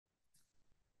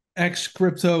X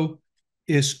crypto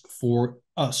is for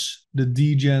us, the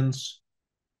degens,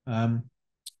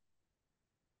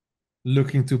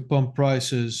 looking to pump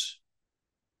prices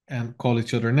and call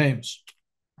each other names.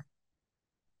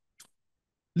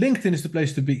 LinkedIn is the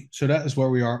place to be. So that is where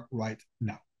we are right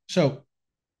now. So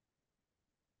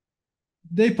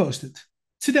they posted,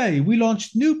 today we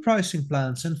launched new pricing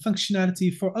plans and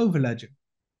functionality for Overledger,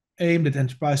 aimed at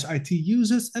enterprise IT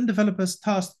users and developers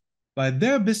tasked by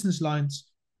their business lines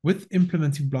with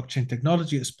implementing blockchain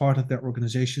technology as part of their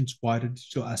organization's wider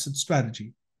digital asset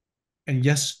strategy. And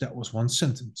yes, that was one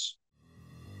sentence.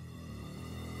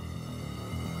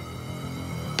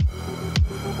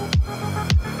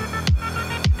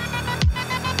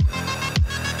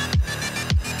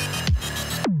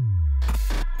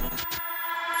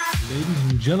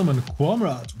 Ladies and gentlemen,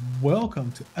 comrades,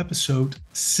 welcome to episode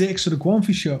 6 of the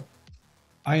Quamfy Show.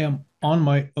 I am on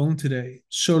my own today,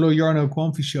 solo Yarno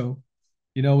Quamfy Show.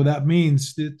 You know what that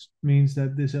means? It means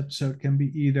that this episode can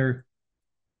be either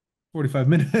 45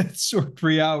 minutes or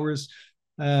 3 hours,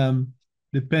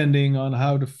 depending on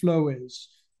how the flow is.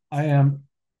 I am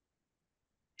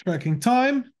tracking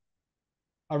time.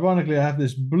 Ironically, I have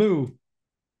this blue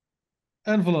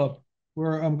envelope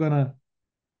where I'm going to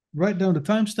write down the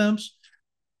timestamps.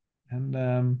 And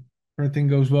if everything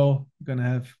goes well, you're going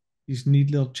to have these neat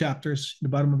little chapters in the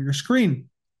bottom of your screen.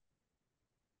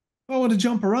 I want to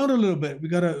jump around a little bit. We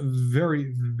got a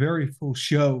very, very full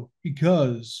show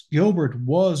because Gilbert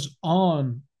was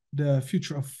on the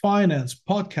Future of Finance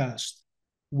podcast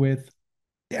with,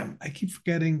 damn, I keep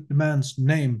forgetting the man's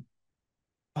name.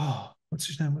 Oh, what's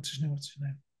his name?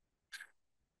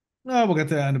 No, we'll get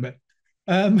to that in a bit.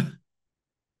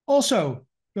 Also,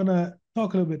 gonna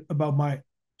talk a little bit about my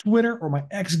Twitter or my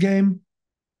X game.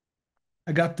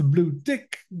 I got the blue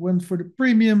tick, went for the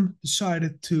premium,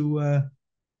 decided to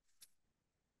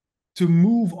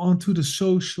move onto the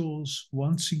socials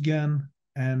once again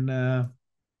and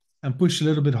push a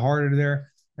little bit harder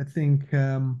there. I think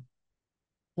Quant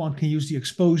can use the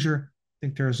exposure. I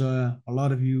think there's a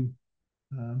lot of you,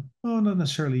 well, not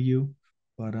necessarily you,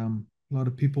 but a lot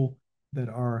of people that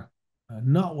are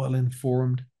not well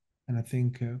informed. And I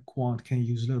think Quant can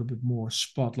use a little bit more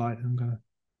spotlight. I'm going to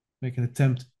make an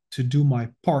attempt to do my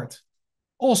part.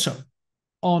 Also,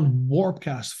 on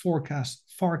Warpcast,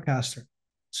 Farcaster,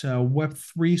 it's a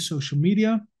Web3 social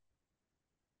media.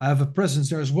 I have a presence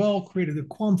there as well, created a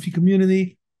Quamfy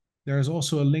Community. There is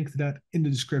also a link to that in the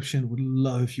description. Would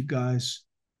love if you guys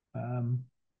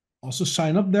also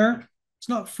sign up there. It's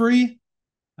not free,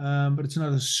 but it's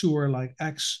not a sewer like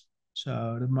X,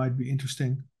 so that might be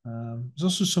interesting. There's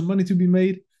also some money to be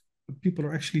made, but people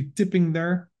are actually tipping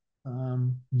there.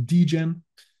 Degen,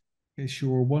 in case you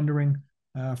were wondering,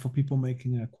 for people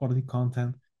making quality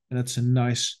content, and that's a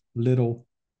nice little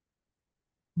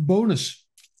bonus,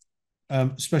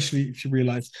 especially if you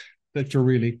realize that you're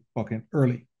really fucking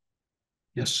early.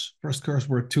 Yes, first curse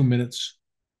word 2 minutes.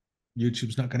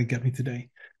 YouTube's not going to get me today.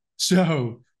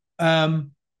 So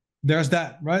there's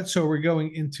that, right? So we're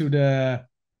going into the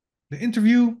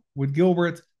interview with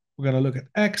Gilbert. We're going to look at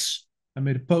X. I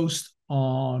made a post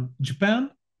on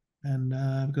Japan, and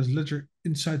because Ledger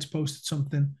Insights posted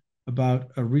something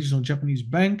about a regional Japanese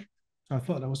bank. So I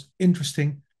thought that was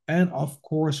interesting. And of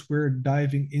course, we're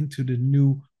diving into the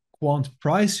new quant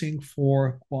pricing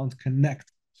for Quant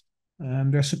Connect.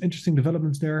 There's some interesting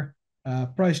developments there.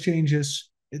 Price changes.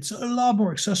 It's a lot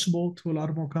more accessible to a lot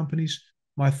of more companies.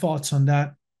 My thoughts on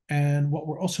that. And what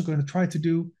we're also going to try to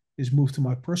do is move to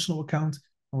my personal account.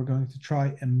 And we're going to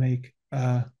try and make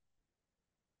a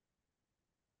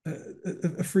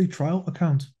free trial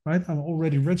account, right? I'm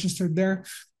already registered there.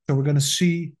 So we're going to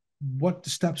see what the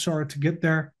steps are to get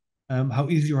there, how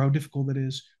easy or how difficult it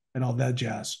is, and all that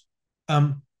jazz.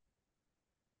 What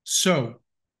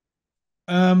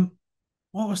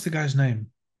was the guy's name?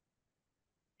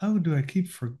 How do I keep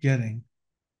forgetting?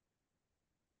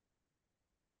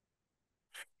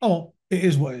 Oh, it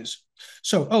is what it is.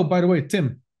 So, oh, by the way,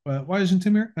 Tim. Why isn't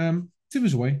Tim here? Tim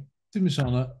is away. Tim is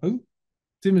on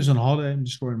Tim is on holiday. I'm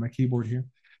destroying my keyboard here.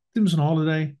 Tim is on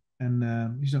holiday,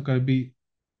 and he's not going to be.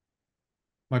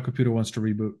 My computer wants to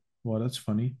reboot. Well, that's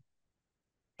funny.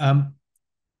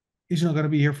 He's not going to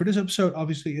be here for this episode.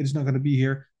 Obviously, it is not going to be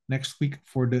here next week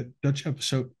for the Dutch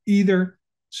episode either.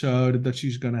 So the Dutch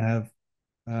is going to have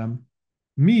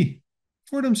me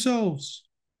for themselves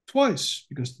twice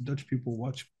because the Dutch people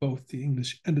watch both the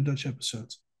English and the Dutch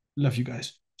episodes. Love you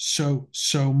guys so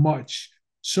much.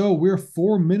 So we're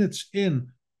 4 minutes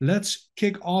in. Let's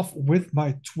kick off with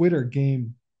my Twitter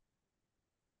game.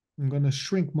 I'm going to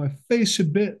shrink my face a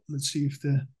bit. Let's see if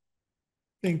the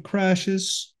thing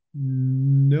crashes.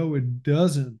 No, it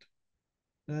doesn't.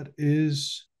 That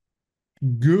is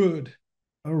good.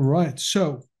 All right.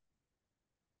 So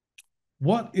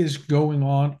what is going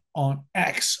on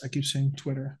X? I keep saying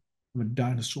Twitter. I'm a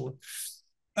dinosaur.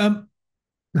 Um,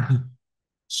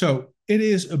 so it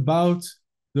is about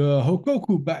the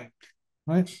Hokoku Bank,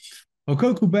 right?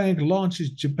 Hokoku Bank launches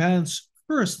Japan's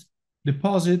first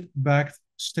deposit-backed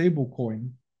stablecoin.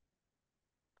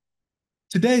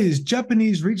 Today's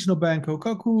Japanese regional bank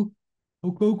Hokoku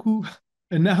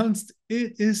announced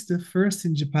it is the first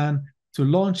in Japan to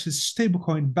launch its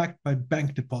stablecoin backed by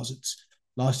bank deposits.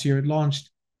 Last year, it launched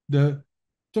the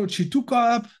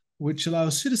Tochituka app, which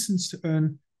allows citizens to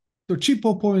earn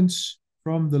Tochipo points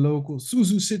from the local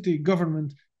Suzu city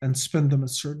government and spend them at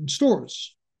certain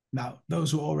stores. Now,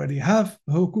 those who already have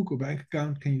a Hokoku bank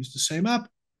account can use the same app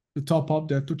to top up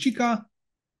their Tochika,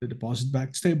 the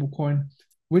deposit-backed stablecoin,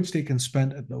 which they can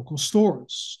spend at local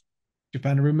stores.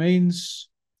 Japan remains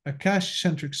a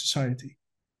cash-centric society.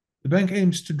 The bank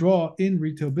aims to draw in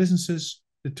retail businesses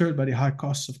deterred by the high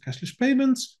costs of cashless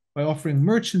payments by offering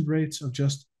merchant rates of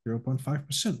just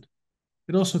 0.5%.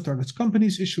 It also targets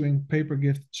companies issuing paper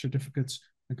gift certificates,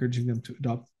 encouraging them to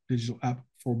adopt digital app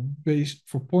for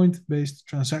point-based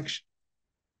transaction.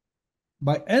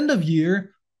 By end of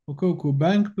year, Hokoku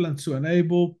Bank plans to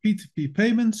enable P2P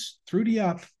payments through the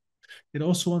app. It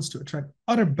also wants to attract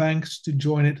other banks to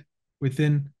join it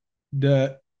within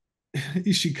the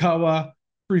Ishikawa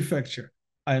prefecture.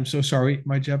 I am so sorry.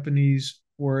 My Japanese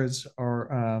words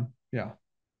are,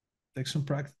 take some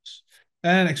practice.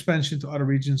 And expansion to other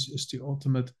regions is the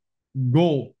ultimate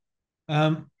goal.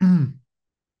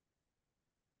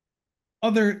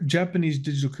 Other Japanese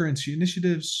digital currency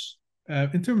initiatives.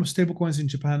 In terms of stablecoins in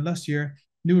Japan last year,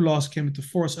 new laws came into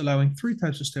force allowing 3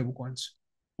 types of stablecoins,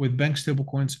 with bank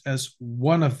stablecoins as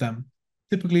one of them.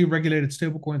 Typically, regulated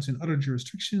stablecoins in other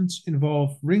jurisdictions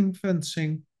involve ring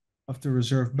fencing of the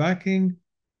reserve backing.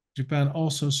 Japan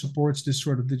also supports this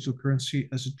sort of digital currency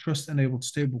as a trust-enabled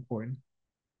stablecoin.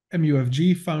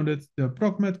 MUFG founded the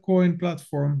Progmet Coin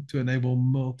platform to enable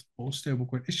multiple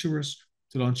stablecoin issuers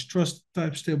to launch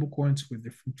trust-type stablecoins with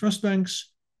different trust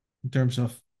banks. In terms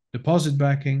of deposit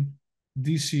backing,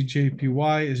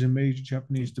 DCJPY is a major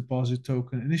Japanese deposit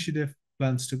token initiative,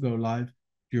 plans to go live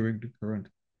during the current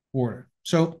quarter.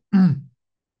 So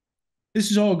this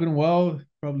is all going well.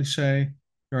 Probably say,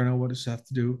 Jarno, what does that have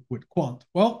to do with Quant?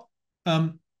 Well,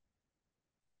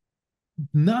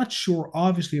 not sure,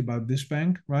 obviously, about this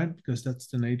bank, right? Because that's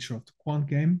the nature of the Quant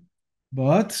game.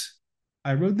 But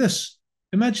I wrote this.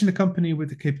 Imagine a company with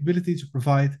the capability to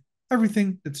provide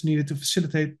everything that's needed to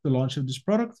facilitate the launch of this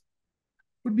product.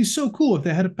 It would be so cool if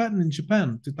they had a patent in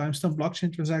Japan to timestamp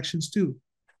blockchain transactions too.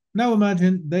 Now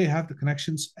imagine they have the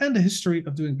connections and the history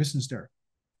of doing business there.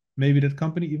 Maybe that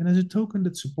company even has a token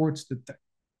that supports the tech,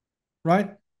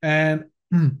 right? And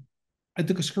I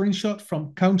took a screenshot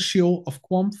from Count Shield of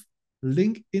Quamf,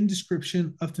 link in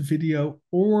description of the video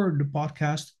or the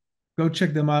podcast. Go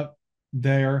check them out.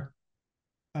 They're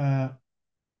an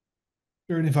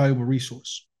invaluable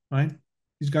resource, right?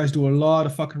 These guys do a lot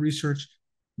of fucking research.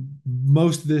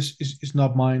 Most of this is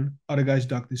not mine. Other guys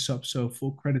dug this up, so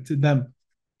full credit to them.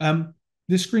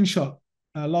 This screenshot.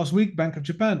 Last week, Bank of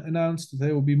Japan announced that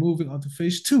they will be moving on to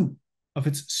phase 2 of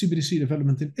its CBDC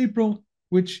development in April,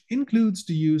 which includes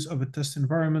the use of a test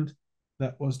environment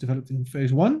that was developed in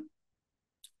phase 1.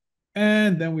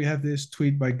 And then we have this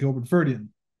tweet by Gilbert Verdian.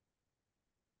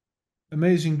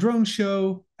 Amazing drone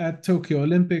show at Tokyo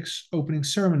Olympics opening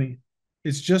ceremony.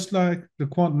 It's just like the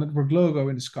Quant Network logo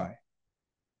in the sky.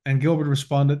 And Gilbert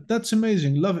responded, that's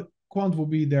amazing, love it. Quant will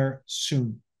be there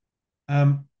soon.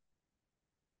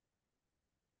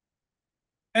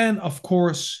 And of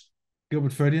course,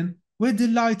 Gilbert Verdian, we're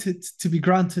delighted to be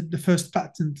granted the first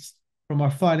patent from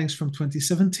our filings from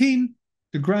 2017.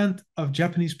 The grant of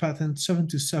Japanese patent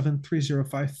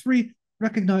 7273053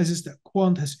 recognizes that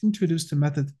Quant has introduced a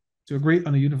method to agree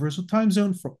on a universal time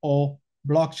zone for all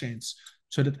blockchains,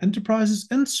 so that enterprises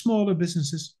and smaller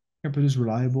businesses can produce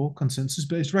reliable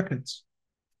consensus-based records.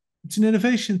 It's an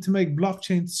innovation to make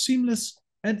blockchain seamless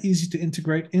and easy to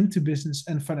integrate into business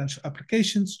and financial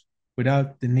applications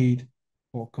without the need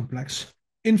for complex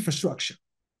infrastructure.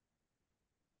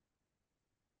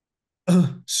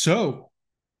 So,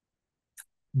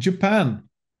 Japan.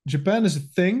 Japan is a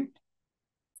thing.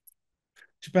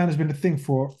 Japan has been a thing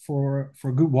for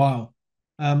a good while.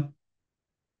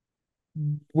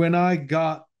 When I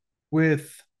got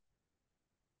with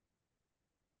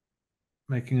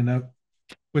making a note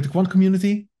with the Quant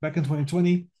community back in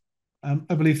 2020, I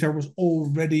believe there was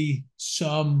already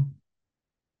some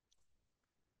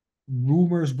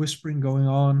rumors, whispering going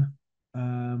on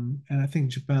And I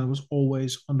think Japan was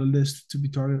always on the list to be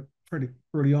targeted pretty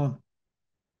early on.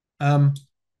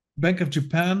 Bank of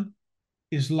Japan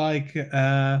is like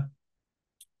an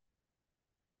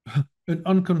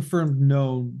unconfirmed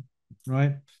known,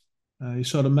 right? You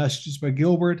saw the messages by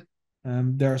Gilbert.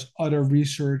 There's other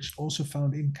research also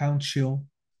found in Council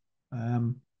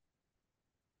that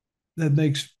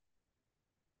makes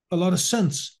a lot of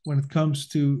sense when it comes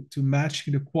to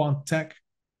matching the quant tech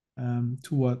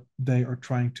to what they are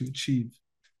trying to achieve.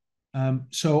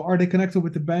 So are they connected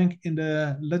with the bank in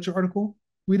the Ledger article?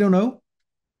 We don't know.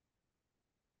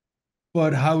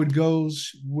 But how it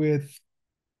goes with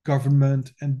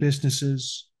government and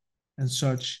businesses and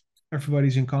such,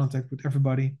 everybody's in contact with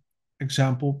everybody.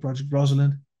 Example, Project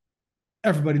Rosalind.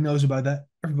 Everybody knows about that.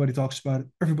 Everybody talks about it.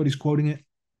 Everybody's quoting it.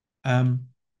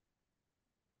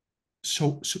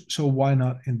 So why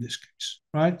not in this case,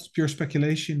 right? It's pure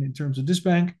speculation in terms of this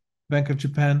bank. Bank of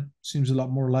Japan seems a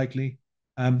lot more likely.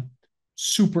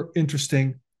 Super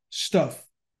interesting stuff.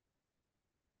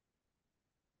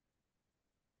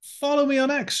 Follow me on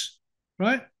X,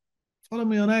 right? Follow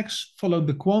me on X. Follow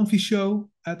the Quamfy Show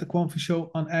at the Quamfy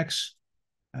Show on X.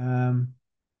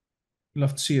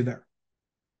 Love to see you there.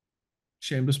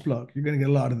 Shameless plug. You're gonna get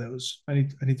a lot of those. I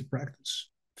need to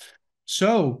practice.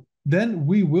 So then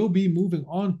we will be moving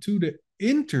on to the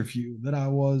interview that I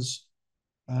was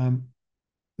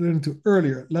alluding to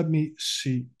earlier. Let me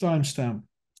see. Timestamp.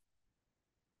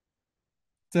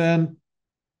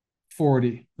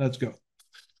 10:40. Let's go.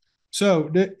 So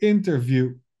the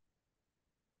interview.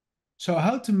 So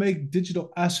how to make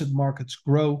digital asset markets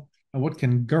grow and what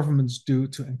can governments do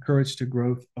to encourage the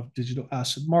growth of digital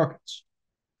asset markets?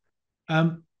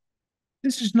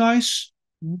 This is nice.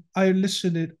 I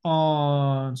listened it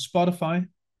on Spotify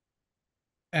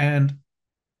and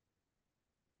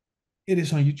it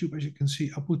is on YouTube, as you can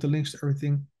see. I'll put the links to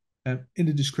everything in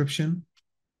the description.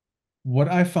 What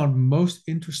I found most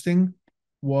interesting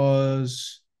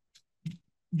was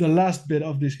the last bit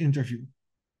of this interview.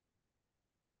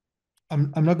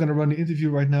 I'm not going to run the interview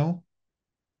right now.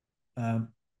 Time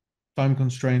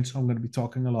constraints, I'm going to be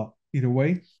talking a lot either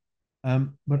way.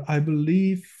 But I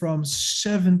believe from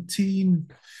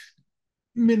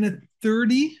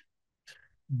 17:30,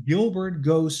 Gilbert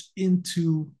goes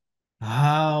into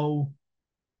how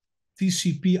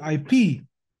TCP/IP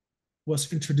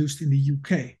was introduced in the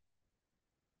UK.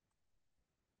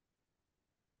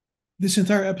 This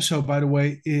entire episode, by the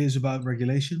way, is about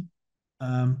regulation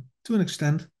to an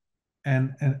extent,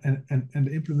 and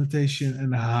the implementation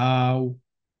and how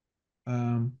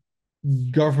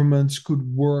governments could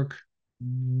work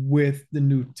with the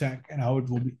new tech and how it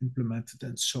will be implemented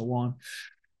and so on.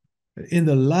 In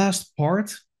the last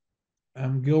part,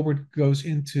 Gilbert goes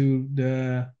into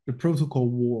the protocol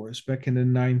wars back in the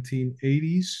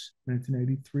 1980s,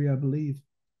 1983, I believe.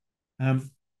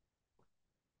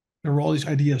 There were all these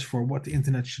ideas for what the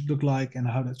internet should look like and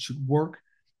how that should work.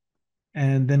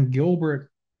 And then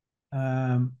Gilbert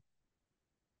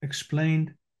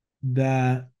explained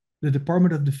that the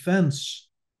Department of Defense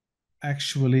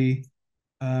actually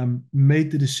made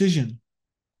the decision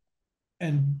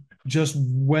and just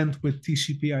went with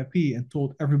TCP/IP and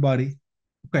told everybody,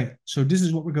 okay, so this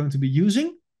is what we're going to be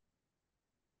using.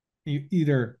 You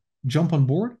either jump on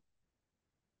board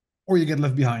or you get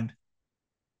left behind.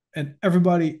 And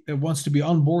everybody that wants to be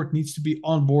on board needs to be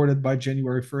onboarded by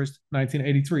January 1st,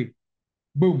 1983.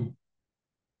 Boom.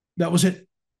 That was it.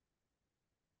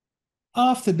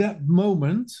 After that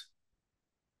moment,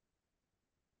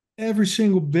 every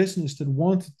single business that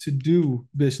wanted to do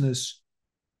business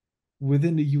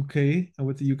within the UK and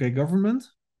with the UK government,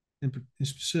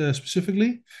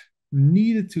 specifically,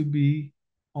 needed to be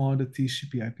on the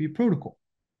TCP/IP protocol.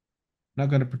 I'm not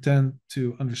going to pretend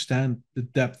to understand the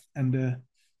depth and the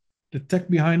tech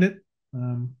behind it.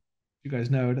 You guys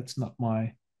know that's not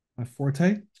my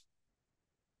forte.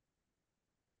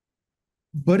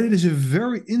 But it is a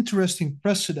very interesting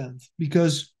precedent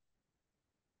because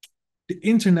the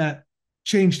internet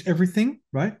changed everything,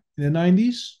 right? In the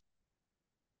 90s,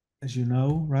 as you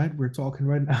know, right? We're talking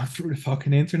right now through the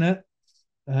fucking internet.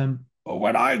 But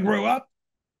when I grew up,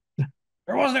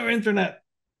 there was no internet.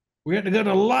 We had to go to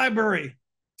the library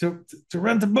to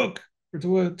rent a book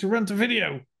or to rent a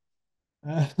video.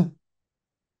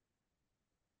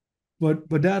 But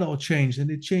that all changed, and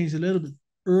it changed a little bit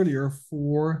earlier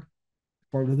for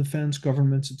part of the defense,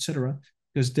 governments, etc.,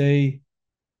 because they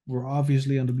were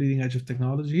obviously on the bleeding edge of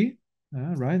technology,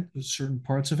 right? There's certain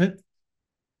parts of it.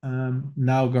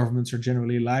 Now governments are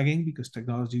generally lagging because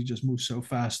technology just moves so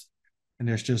fast, and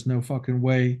there's just no fucking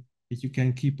way that you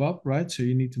can keep up, right? So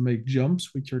you need to make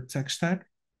jumps with your tech stack.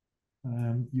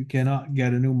 You cannot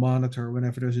get a new monitor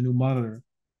whenever there's a new monitor,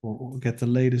 or get the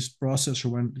latest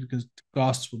processor because the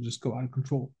costs will just go out of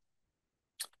control.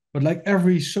 But like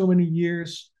every so many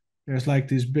years, there's like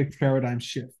this big paradigm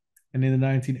shift. And in the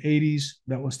 1980s,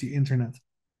 that was the internet.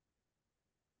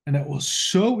 And that was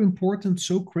so important,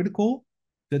 so critical,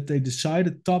 that they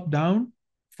decided top down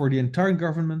for the entire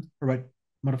government, all right,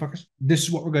 motherfuckers, this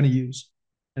is what we're going to use.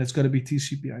 And it's going to be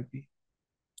TCP/IP.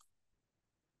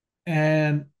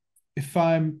 And if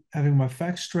I'm having my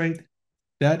facts straight,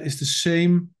 that is the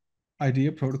same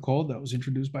idea protocol that was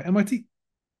introduced by MIT,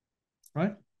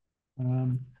 right?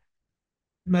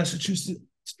 Massachusetts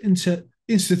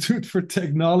Institute for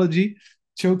Technology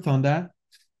choked on that.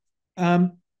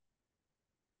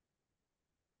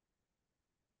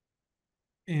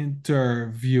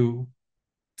 Interview.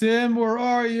 Tim, where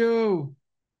are you?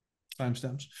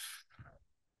 Timestamps.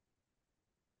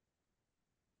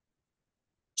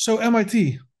 So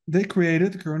MIT, they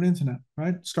created the current internet,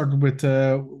 right? Started with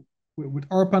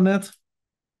ARPANET,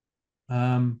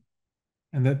 and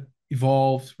that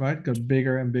evolved, right? Got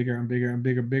bigger and bigger and bigger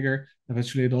and bigger.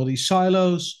 Eventually, had all these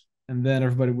silos, and then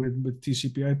everybody with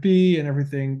TCP/IP and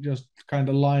everything just kind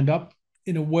of lined up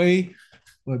in a way.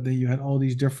 But then you had all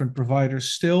these different providers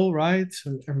still, right?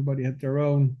 So everybody had their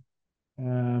own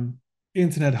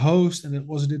internet host, and it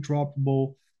wasn't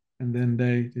interoperable. And then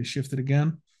they shifted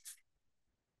again.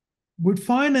 With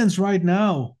finance right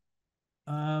now,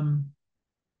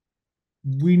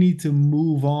 we need to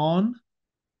move on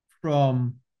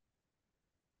from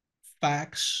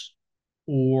fax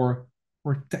or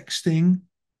texting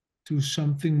to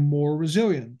something more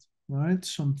resilient, right?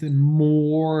 Something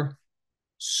more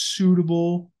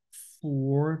suitable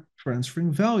for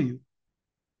transferring value.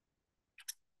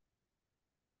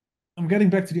 I'm getting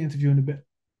back to the interview in a bit.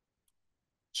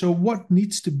 So what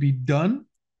needs to be done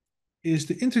is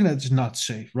the internet is not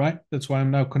safe, right? That's why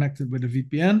I'm now connected with a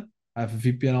VPN. I have a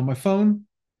VPN on my phone.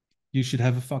 You should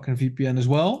have a fucking VPN as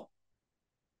well.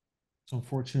 It's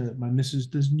unfortunate that my missus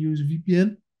doesn't use a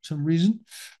VPN for some reason.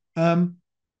 But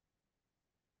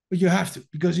you have to,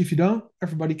 because if you don't,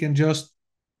 everybody can just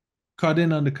cut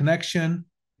in on the connection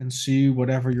and see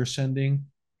whatever you're sending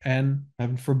and,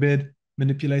 heaven forbid,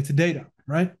 manipulate the data,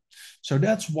 right? So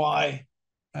that's why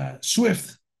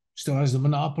Swift still has the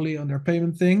monopoly on their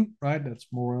payment thing, right? That's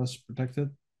more or less protected.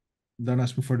 Don't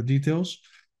ask me for the details.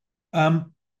 But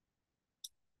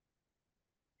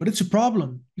it's a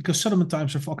problem because settlement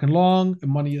times are fucking long and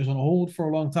money is on hold for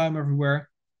a long time everywhere.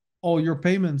 All your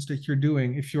payments that you're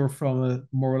doing, if you're from a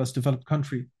more or less developed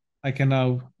country, I can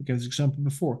now give this example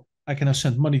before. I can now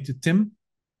send money to Tim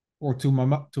or to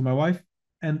my wife,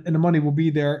 and the money will be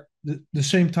there the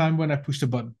same time when I push the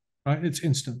button, right? It's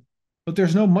instant. But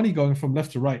there's no money going from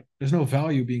left to right. There's no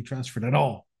value being transferred at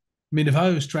all. I mean, the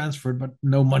value is transferred, but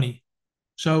no money.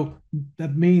 So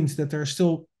that means that there are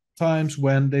still times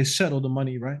when they settle the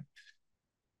money, right?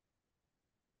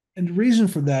 And the reason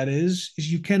for that is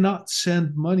you cannot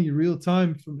send money real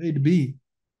time from A to B,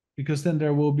 because then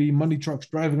there will be money trucks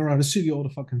driving around the city all the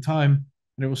fucking time,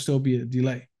 and there will still be a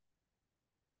delay.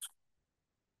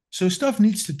 So stuff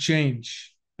needs to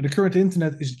change. And the current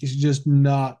internet is just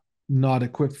not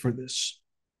equipped for this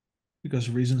because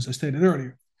of reasons I stated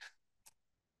earlier.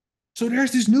 So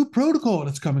there's this new protocol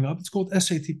that's coming up. It's called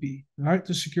SATP, right?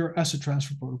 The Secure Asset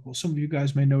Transfer Protocol. Some of you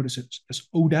guys may notice it as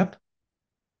ODAP.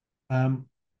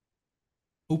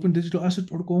 Open Digital Asset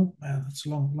Protocol. Man, that's a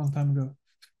long time ago.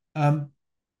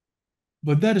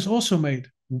 But that is also made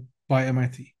by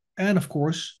MIT. And of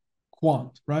course,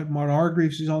 Quant, right? Martin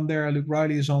Hargreaves is on there. Luke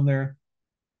Riley is on there.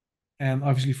 And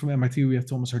obviously from MIT, we have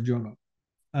Thomas Arjono.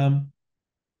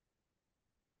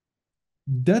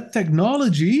 That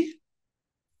technology,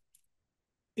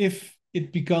 if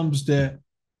it becomes the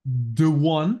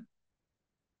one,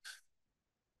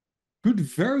 could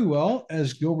very well,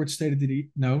 as Gilbert stated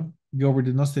Gilbert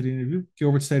did not state in the interview.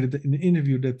 Gilbert stated in the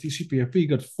interview that TCP/IP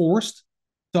got forced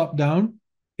top down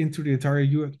into the entire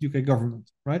UK government,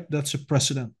 right? That's a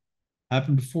precedent.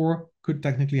 Happened before, could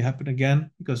technically happen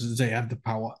again because they have the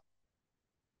power.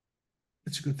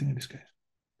 It's a good thing in this case.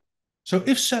 So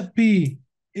if SATP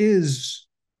is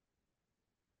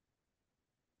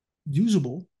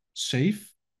usable,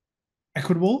 safe,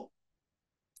 equitable,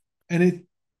 and it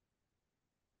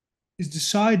is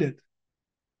decided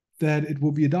that it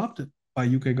will be adopted by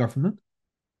UK government,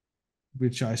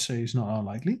 which I say is not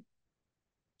unlikely.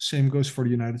 Same goes for the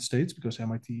United States, because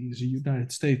MIT is a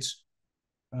United States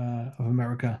of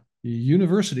America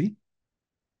university.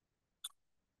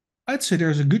 I'd say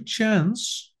there's a good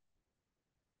chance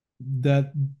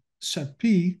that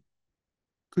SATP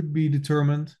could be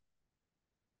determined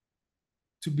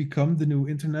to become the new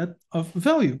internet of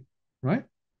value, right?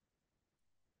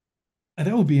 And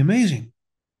that would be amazing,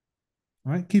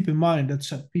 right? Keep in mind that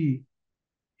SAT-P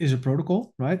is a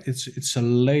protocol, right? It's a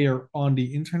layer on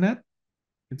the internet.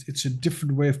 It's a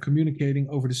different way of communicating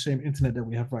over the same internet that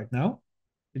we have right now.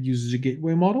 It uses a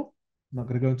gateway model. I'm not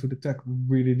going to go into the tech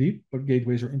really deep, but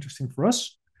gateways are interesting for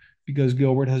us because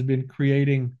Gilbert has been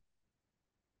creating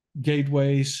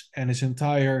gateways and his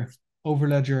entire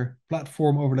overledger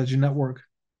platform, overledger network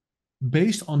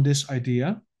based on this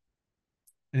idea.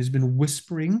 And he's been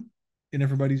whispering in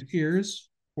everybody's ears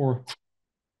for,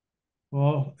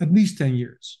 well, at least 10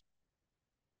 years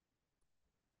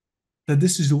that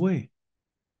this is the way.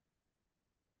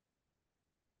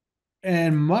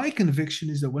 And my conviction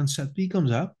is that when SAT-P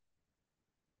comes out,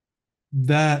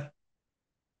 that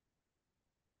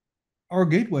our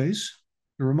gateways,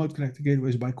 the remote connected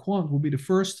gateways by Quant, will be the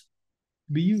first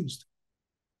to be used.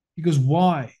 Because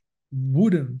why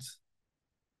wouldn't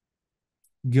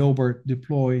Gilbert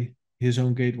deploy his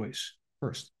own gateways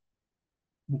first?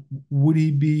 Would he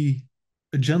be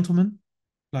a gentleman?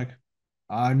 Like,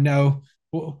 no,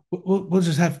 we'll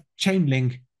just have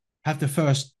Chainlink have the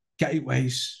first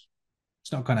gateways.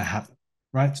 It's not going to happen,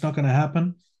 right? It's not going to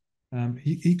happen.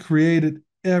 He created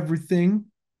everything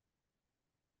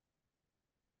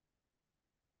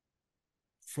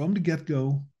from the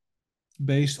get-go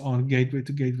based on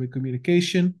gateway-to-gateway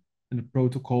communication, and the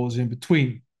protocols in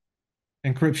between.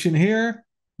 Encryption here,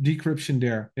 decryption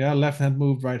there. Yeah, left hand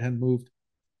moved, right hand moved.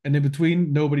 And in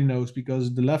between, nobody knows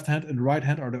because the left hand and the right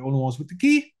hand are the only ones with the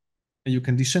key. And you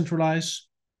can decentralize,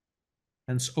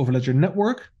 hence overledger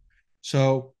network.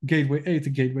 So gateway A to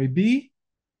gateway B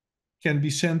can be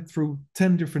sent through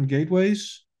 10 different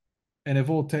gateways. And if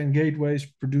all 10 gateways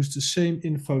produce the same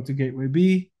info to gateway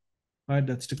B, right,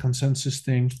 that's the consensus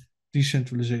thing,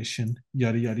 decentralization,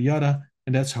 yada, yada, yada.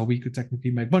 And that's how we could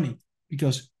technically make money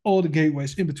because all the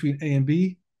gateways in between A and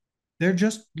B, they're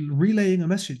just relaying a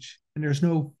message. And there's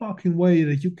no fucking way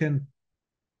that you can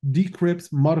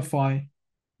decrypt, modify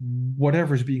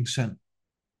whatever is being sent.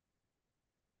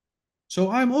 So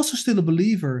I'm also still a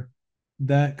believer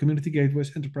that community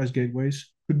gateways, enterprise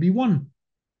gateways could be one.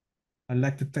 I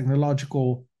lack the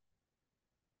technological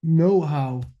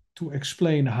know-how to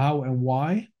explain how and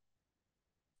why.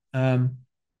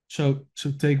 So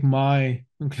take my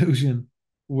conclusion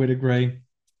with a grain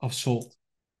of salt.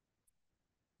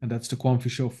 And that's the Quamfy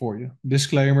Show for you.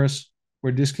 Disclaimers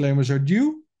where disclaimers are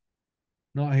due.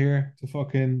 Not here to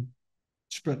fucking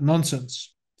spread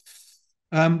nonsense.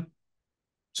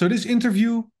 So this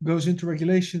interview goes into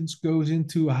regulations, goes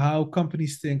into how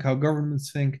companies think, how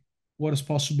governments think, what is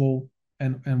possible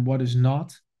and what is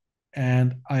not.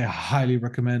 And I highly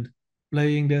recommend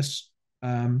playing this.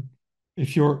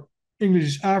 If your English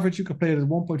is average, you can play it at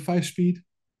 1.5 speed.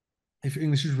 If your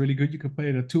English is really good, you can play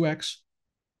it at 2x.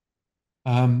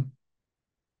 I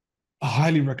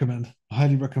highly recommend.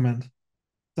 Highly recommend.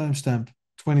 Timestamp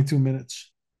 22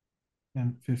 minutes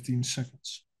and 15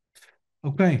 seconds.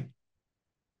 Okay.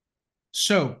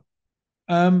 So,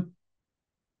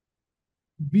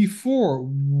 before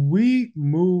we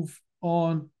move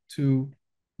on to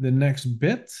the next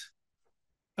bit,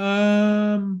 did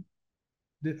I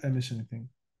miss anything?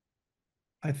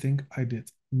 I think I did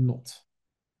not.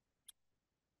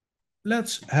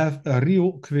 Let's have a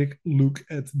real quick look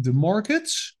at the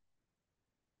markets.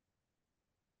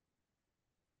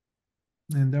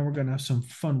 And then we're going to have some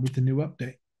fun with the new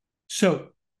update. So,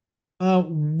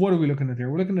 what are we looking at here?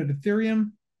 We're looking at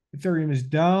Ethereum. Ethereum is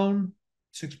down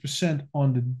 6%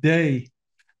 on the day.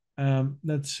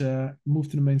 Let's move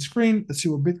to the main screen. Let's see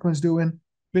what Bitcoin's doing.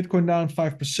 Bitcoin down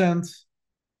 5%.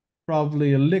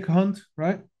 Probably a lick hunt,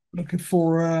 right? Looking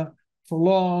for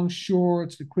long,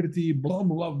 shorts, liquidity, blah,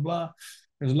 blah, blah.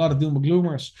 There's a lot of doom and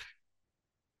gloomers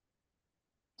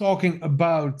talking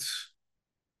about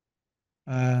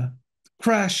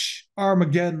crash,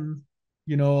 Armageddon,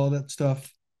 you know, all that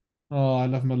stuff. Oh, I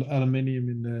love my aluminium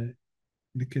in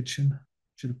the kitchen.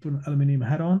 Should have put an aluminium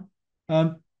hat on.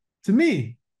 To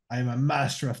me, I am a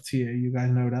master of TA. You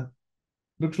guys know that.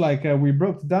 Looks like we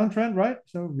broke the downtrend, right?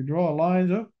 So we draw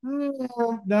lines up,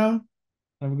 down.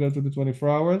 Then we go to the 24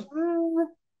 hours.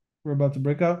 We're about to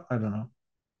break out. I don't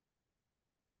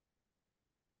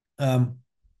know.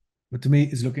 But to me,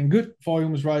 it's looking good.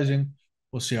 Volume is rising.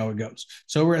 We'll see how it goes.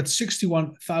 So we're at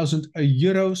 61,000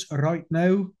 euros right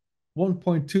now.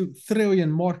 1.2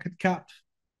 trillion market cap,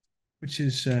 which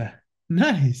is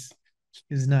nice.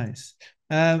 Is nice.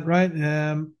 Right.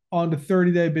 On the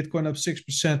 30-day, Bitcoin up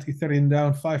 6%, Ethereum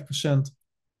down 5%.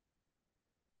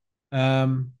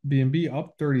 BNB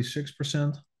up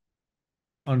 36%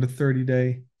 on the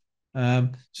 30-day.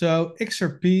 So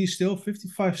XRP still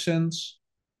 55 cents.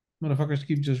 Motherfuckers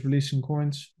keep just releasing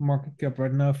coins. Market cap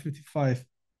right now 55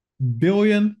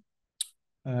 billion.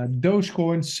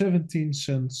 Dogecoin 17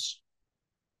 cents.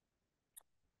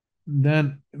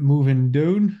 Then moving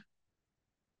down.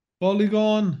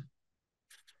 Polygon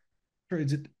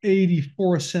trades at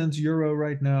 84 cents euro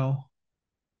right now.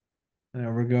 And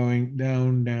we're going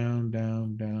down, down,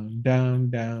 down, down, down,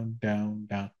 down, down,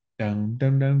 down, down,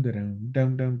 down, down, down,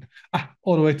 down, down.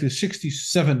 All the way to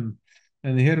 67.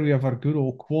 And here we have our good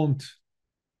old Quant.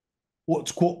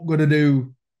 What's Quant gonna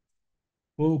do?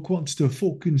 Well, Quant's the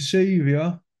fucking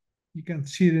savior. You can't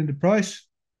see it in the price,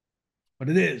 but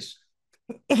it is.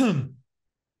 The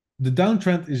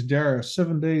downtrend is there.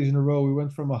 7 days in a row. We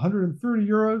went from 130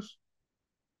 euros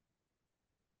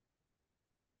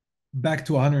back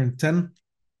to 110.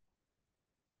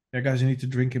 Yeah, guys, you need to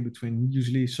drink in between.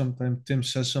 Usually, sometimes Tim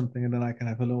says something and then I can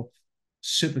have a little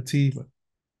sip of tea, but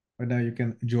right now you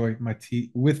can enjoy my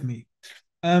tea with me.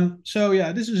 So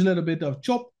yeah, this is a little bit of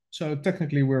chop. So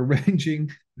technically we're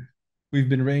ranging. We've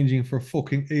been ranging for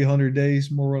fucking 800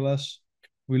 days, more or less.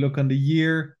 We look on the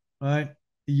year, right?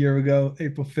 A year ago,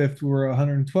 April 5th, we were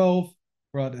 112.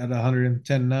 We're at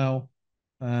 110 now.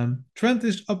 Trend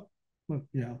is up. Well,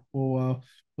 yeah, we'll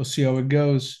see how it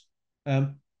goes.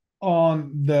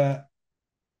 On the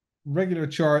regular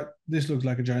chart, this looks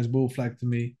like a giant bull flag to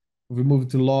me. If we move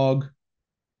it to log,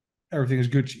 everything is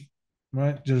Gucci,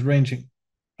 right? Just ranging.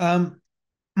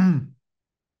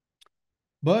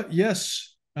 But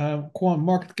yes, Quant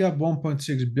market cap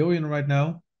 1.6 billion right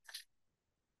now.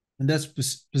 And that's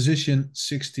position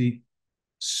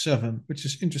 67, which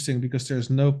is interesting because there's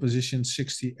no position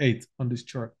 68 on this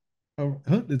chart. Oh,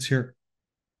 it's here.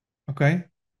 Okay.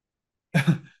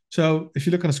 So if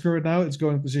you look on the screen right now, it's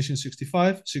going position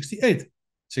 65, 68,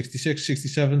 66,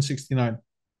 67, 69.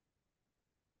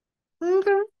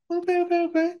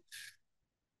 Okay.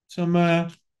 Some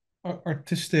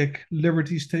artistic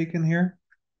liberties taken here.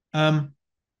 If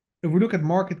we look at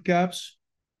market caps,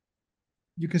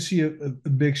 you can see a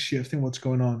big shift in what's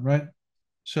going on, right?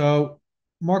 So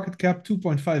market cap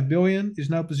 2.5 billion is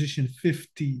now position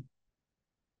 50.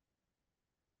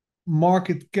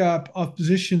 Market cap of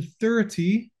position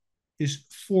 30 is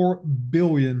 4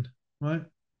 billion, right?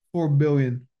 4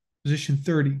 billion. Position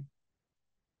 30.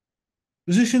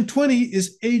 Position 20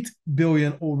 is 8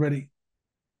 billion already,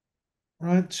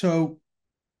 right? So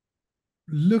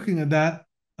looking at that,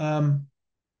 and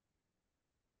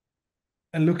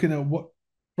looking at what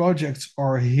projects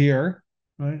are here,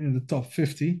 right, in the top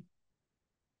 50,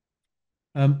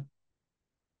 Quant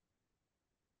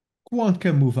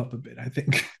can move up a bit, I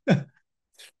think.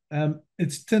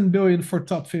 It's 10 billion for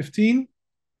top 15.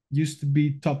 Used to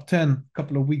be top 10 a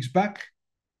couple of weeks back.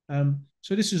 So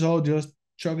this is all just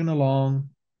chugging along.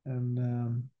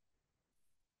 And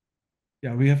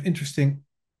yeah, we have interesting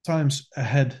times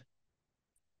ahead.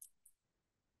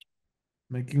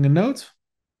 Making a note.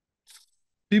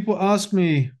 People ask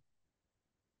me,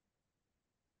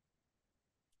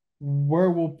 where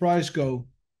will price go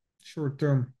short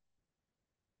term?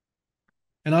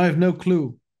 And I have no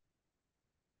clue.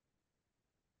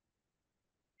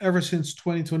 Ever since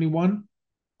 2021,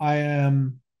 I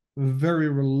am very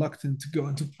reluctant to go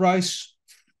into price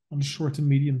on the short and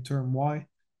medium term. Why?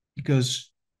 Because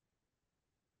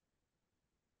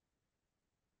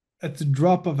at the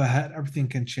drop of a hat, everything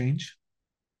can change.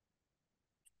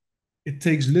 It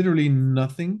takes literally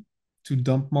nothing to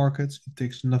dump markets. It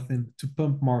takes nothing to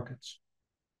pump markets.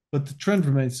 But the trend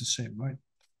remains the same, right?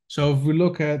 So if we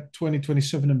look at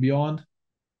 2027 and beyond,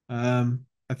 I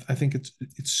think it's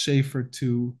safer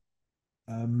to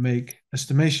make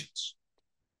estimations.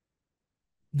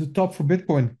 The top for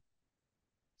Bitcoin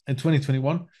in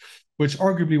 2021, which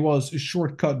arguably was a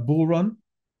shortcut bull run,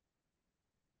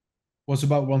 was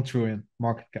about 1 trillion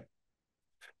market cap.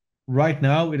 Right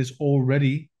now, it is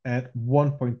already at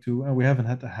 1.2, and we haven't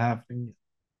had the halving yet.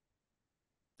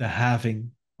 The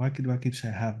halving. Why do I keep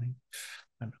saying halving?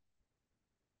 I don't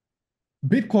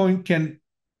know. Bitcoin can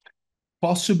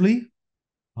possibly,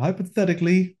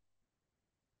 hypothetically,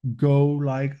 go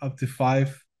like up to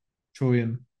 5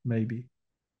 trillion, maybe,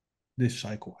 this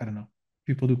cycle. I don't know.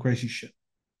 People do crazy shit.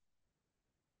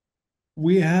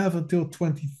 We have until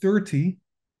 2030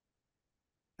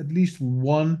 at least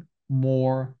one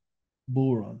more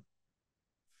bull run.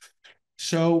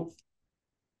 So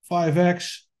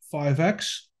 5x,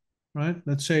 5x, right?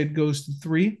 Let's say it goes to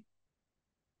 3.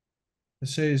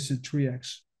 Let's say it's a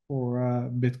 3x for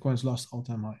Bitcoin's last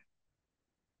all-time high. I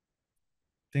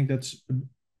think that's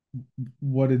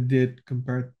what it did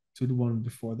compared to the one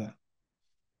before that.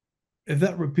 If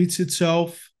that repeats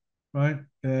itself, right?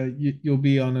 You'll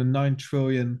be on a 9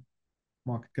 trillion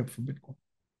market cap for Bitcoin.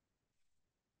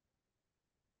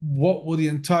 What will the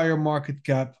entire market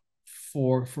cap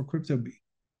for crypto be?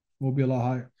 Will be a lot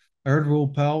higher. I heard Raoul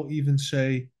Pal even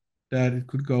say that it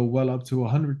could go well up to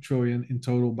 100 trillion in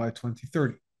total by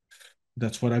 2030.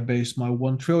 That's what I based my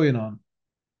 1 trillion on,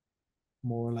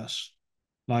 more or less.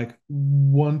 Like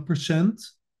 1%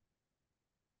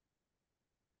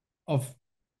 of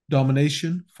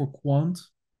domination for quant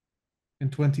in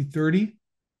 2030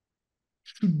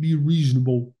 should be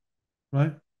reasonable,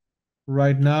 right?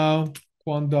 Right now,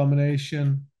 quant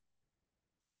domination,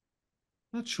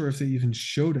 not sure if they even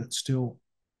show that still.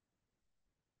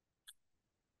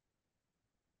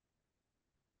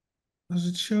 Does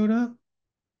it show that?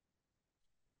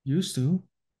 Used to.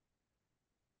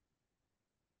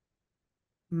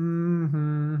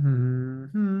 Mm-hmm.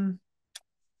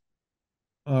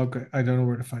 Okay, I don't know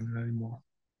where to find it anymore.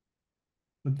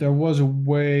 But there was a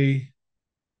way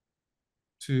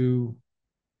to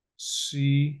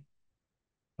see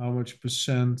how much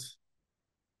percent. I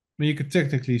mean, you could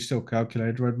technically still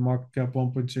calculate, right? Market cap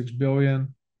 1.6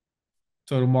 billion,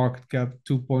 total market cap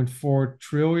 2.4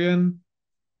 trillion.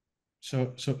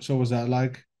 So was that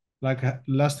like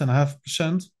less than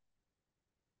 0.5%?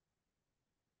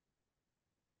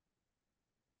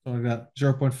 Something like that,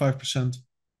 0.5%.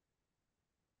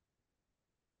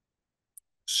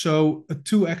 So a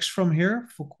 2x from here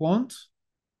for quant,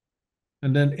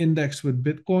 and then indexed with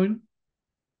Bitcoin.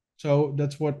 So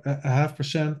that's what a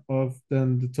 0.5% of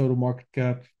then the total market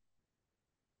cap.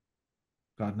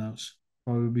 God knows,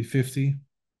 probably be 50.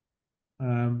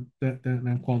 Then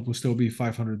quant will still be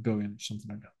 500 billion,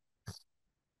 something like that,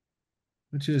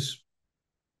 which is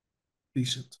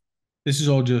decent. This is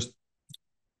all just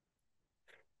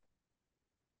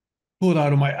pulled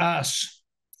out of my ass.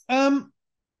 All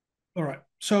right.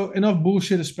 So enough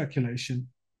bullshit and speculation.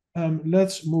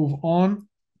 Let's move on.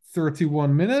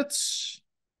 31 minutes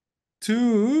to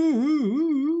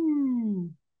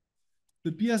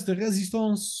the pièce de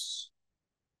résistance.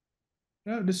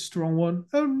 Oh, this is a strong one.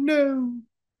 Oh no.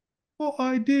 What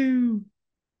I do?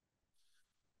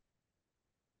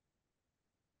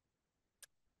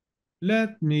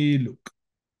 Let me look.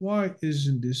 Why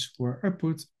isn't this where I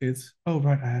put it? Oh,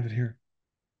 right, I have it here.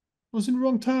 I was in the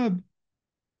wrong tab.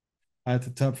 I had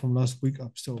the tab from last week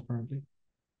up still, apparently.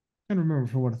 Can't remember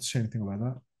if I wanted to say anything about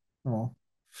that. Oh,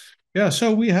 yeah,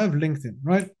 so we have LinkedIn,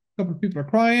 right? A couple of people are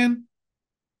crying.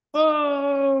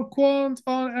 Oh, Quant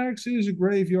on X is a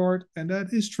graveyard. And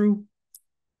that is true.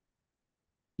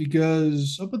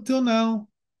 Because up until now,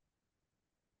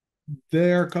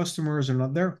 their customers are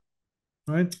not there,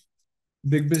 right?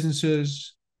 Big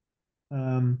businesses,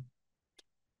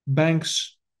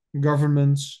 banks,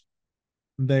 governments,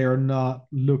 they are not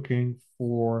looking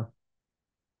for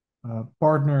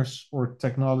partners or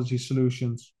technology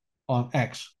solutions on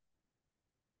X.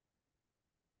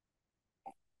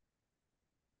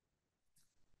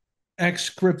 X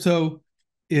crypto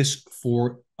is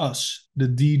for us, the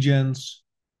degens,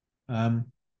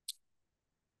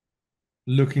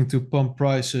 looking to pump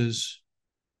prices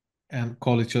and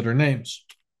call each other names.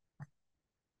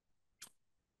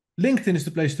 LinkedIn is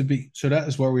the place to be. So that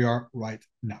is where we are right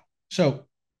now. So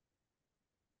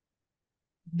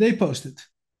they posted,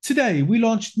 today we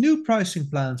launched new pricing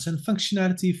plans and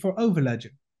functionality for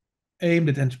Overledger, aimed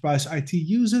at enterprise IT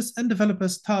users and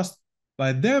developers tasked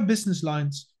by their business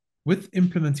lines with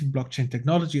implementing blockchain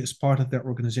technology as part of their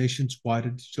organization's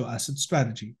wider digital asset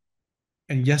strategy.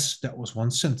 And yes, that was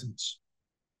one sentence.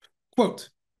 Quote,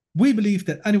 we believe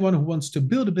that anyone who wants to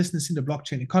build a business in the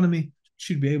blockchain economy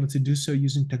should be able to do so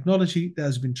using technology that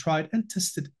has been tried and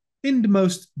tested in the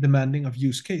most demanding of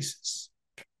use cases.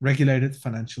 Regulated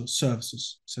financial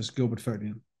services, says Gilbert,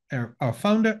 our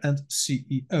founder and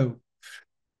CEO.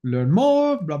 Learn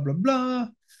more, blah, blah, blah.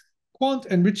 Quant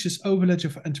enriches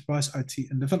Overledger for enterprise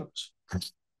IT and developers.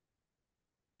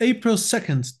 April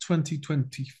 2nd,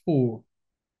 2024.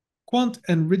 Quant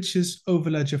enriches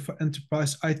Overledger for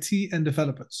enterprise IT and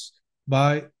developers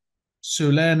by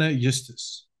Solène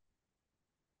Justus.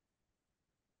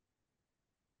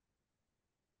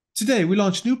 Today, we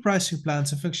launched new pricing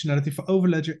plans and functionality for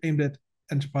Overledger aimed at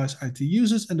enterprise IT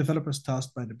users and developers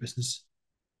tasked by the business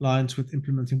lines with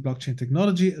implementing blockchain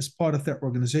technology as part of their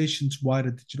organization's wider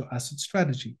digital asset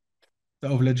strategy. The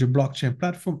Overledger blockchain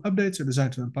platform updates are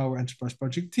designed to empower enterprise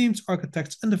project teams,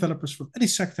 architects, and developers from any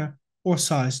sector or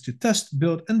size to test,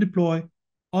 build, and deploy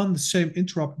on the same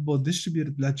interoperable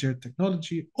distributed ledger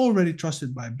technology already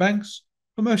trusted by banks,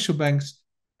 commercial banks,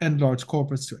 and large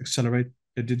corporates to accelerate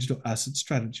their digital asset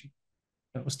strategy.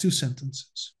 That was 2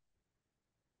 sentences.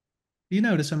 You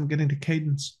notice I'm getting the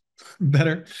cadence.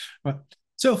 Better. Right.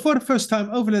 So for the first time,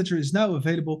 Overledger is now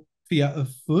available via a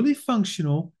fully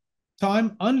functional,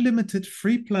 time unlimited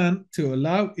free plan to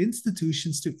allow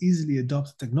institutions to easily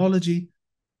adopt technology,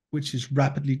 which is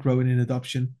rapidly growing in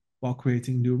adoption while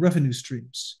creating new revenue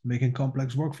streams, making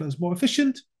complex workflows more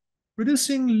efficient,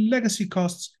 reducing legacy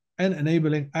costs, and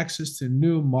enabling access to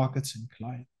new markets and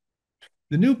clients.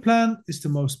 The new plan is the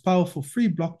most powerful free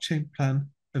blockchain plan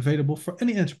available for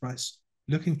any enterprise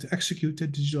looking to execute their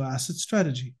digital asset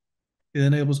strategy. It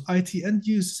enables IT end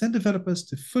users and developers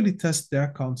to fully test their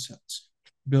concepts,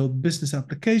 build business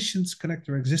applications, connect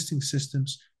their existing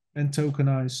systems, and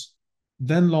tokenize,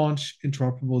 then launch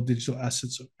interoperable digital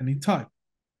assets of any type.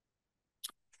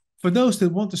 For those that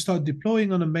want to start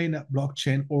deploying on a mainnet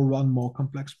blockchain or run more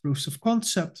complex proofs of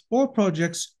concept or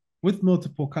projects with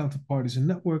multiple counterparties and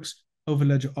networks,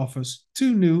 Overledger offers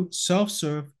two new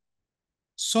self-serve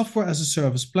software as a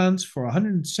service plans for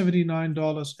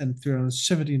 $179 and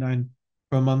 $379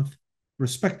 per month,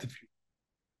 respectively.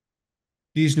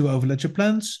 These new Overledger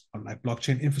plans, unlike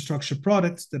blockchain infrastructure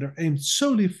products that are aimed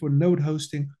solely for node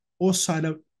hosting or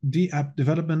siloed DApp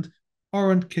development,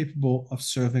 aren't capable of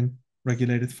serving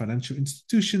regulated financial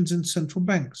institutions and central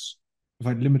banks,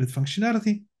 provide limited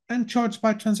functionality, and charge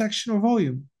by transaction or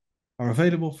volume, are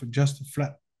available for just a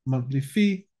flat monthly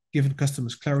fee, giving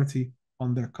customers clarity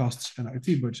on their costs and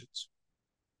IT budgets.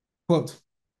 Quote,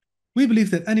 we believe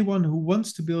that anyone who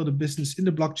wants to build a business in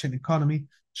the blockchain economy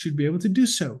should be able to do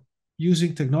so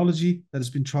using technology that has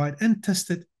been tried and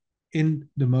tested in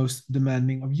the most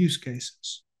demanding of use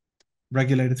cases.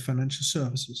 Regulated financial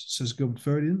services, says Gilbert,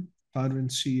 founder and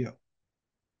CEO.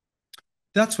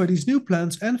 That's why these new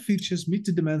plans and features meet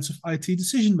the demands of IT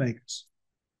decision makers.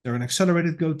 They're an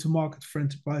accelerated go-to-market for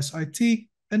enterprise IT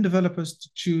and developers to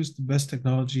choose the best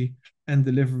technology and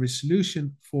delivery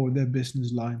solution for their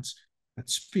business lines at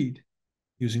speed,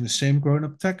 using the same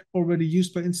grown-up tech already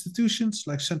used by institutions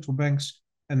like central banks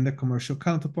and their commercial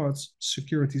counterparts,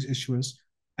 securities issuers,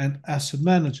 and asset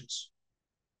managers.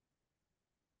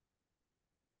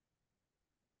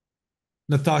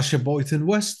 Natasha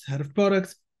Boynton-West, head of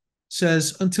product,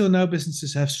 says, until now,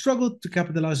 businesses have struggled to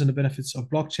capitalize on the benefits of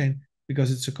blockchain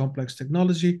because it's a complex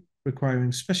technology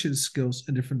requiring specialist skills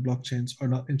and different blockchains are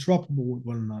not interoperable with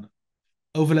one another.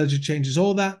 Overledger changes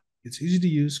all that. It's easy to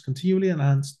use, continually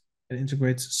enhanced, and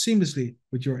integrates seamlessly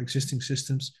with your existing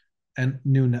systems and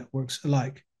new networks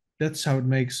alike. That's how it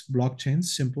makes blockchains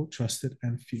simple, trusted,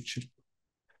 and future.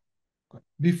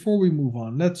 Before we move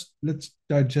on, let's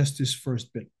digest this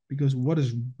first bit, because what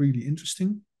is really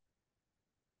interesting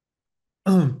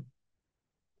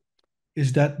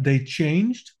is that they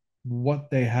changed what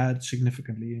they had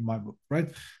significantly in my book,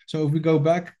 right? So if we go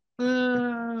back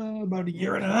about a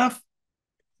year and a half,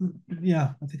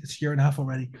 yeah, I think it's a year and a half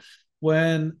already,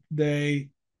 when they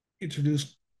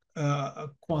introduced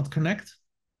Quant Connect,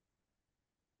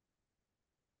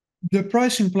 the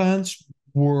pricing plans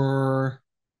were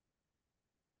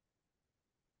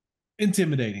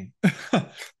intimidating,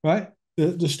 right?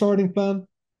 The starting plan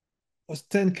was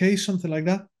 10K, something like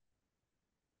that.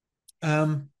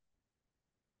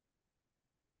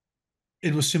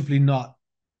 It was simply not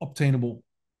obtainable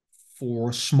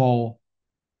for small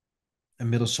and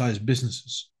middle-sized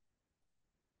businesses.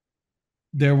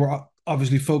 They were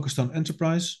obviously focused on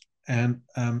enterprise, and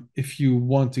if you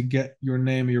want to get your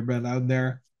name and your brand out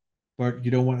there, but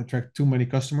you don't want to attract too many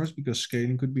customers because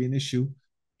scaling could be an issue,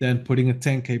 then putting a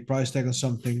 10K price tag on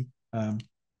something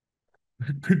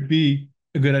could be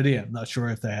a good idea. I'm not sure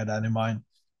if they had that in mind,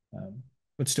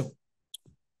 but still.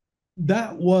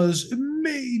 That was a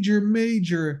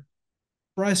major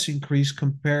price increase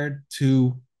compared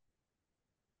to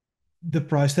the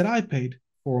price that I paid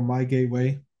for my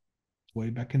gateway way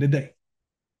back in the day.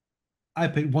 I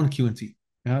paid one QNT.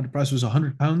 The price was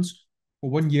 £100 for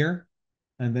 1 year,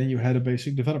 and then you had a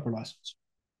basic developer license.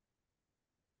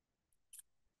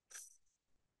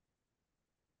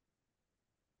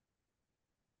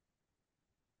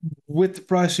 With the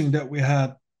pricing that we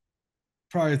had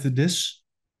prior to this,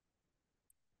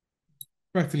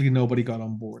 practically nobody got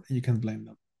on board, and you can't blame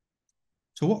them.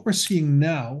 So what we're seeing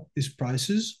now is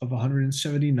prices of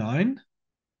 $179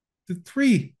 to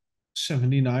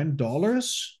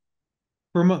 $379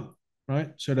 per month,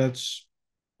 right? So that's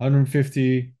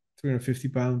 150, 350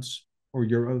 pounds or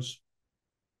euros,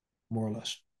 more or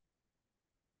less.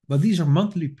 But these are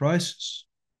monthly prices.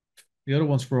 The other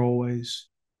ones were always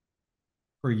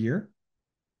per year.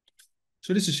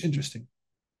 So this is interesting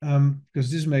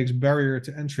because this makes barrier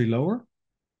to entry lower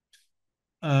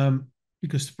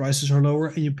because the prices are lower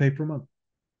and you pay per month.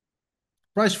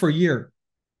 Price for a year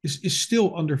is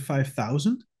still under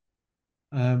 5,000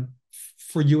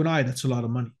 for you and I, that's a lot of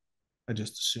money. I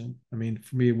just assume. I mean,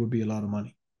 for me, it would be a lot of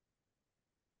money.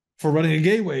 For running a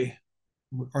gateway,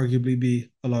 would arguably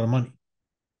be a lot of money,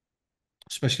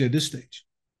 especially at this stage.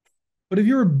 But if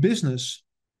you're a business,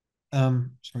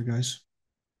 sorry guys,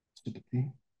 but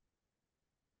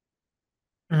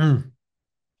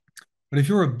if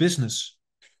you're a business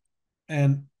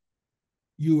and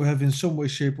you have in some way,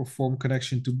 shape, or form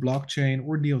connection to blockchain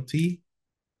or DLT,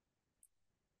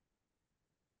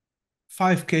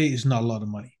 5K is not a lot of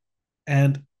money.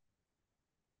 And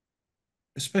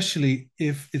especially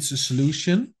if it's a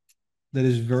solution that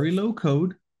is very low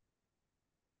code,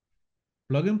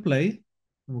 plug and play.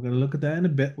 And we're going to look at that in a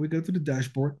bit. We go to the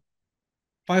dashboard.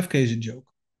 5K is a joke.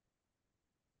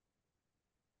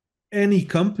 Any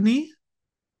company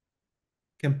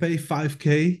can pay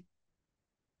 5K,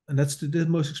 and that's the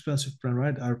most expensive plan,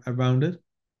 right? I rounded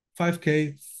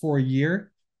 5K for a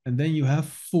year, and then you have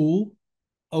full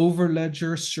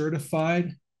overledger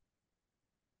certified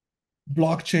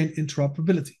blockchain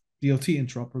interoperability, DLT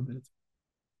interoperability.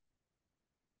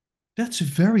 That's a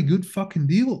very good fucking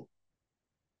deal.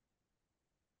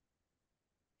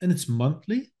 And it's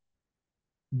monthly.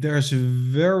 There's a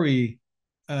very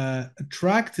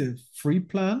attractive free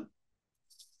plan.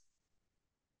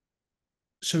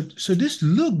 So this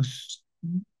looks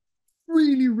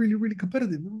really, really, really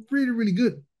competitive, really, really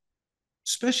good.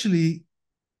 Especially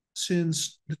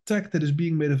since the tech that is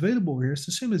being made available here is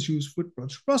the same as used with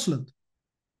Rosalind.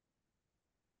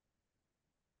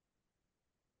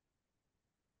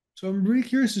 So I'm really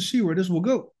curious to see where this will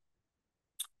go.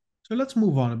 So let's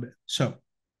move on a bit. So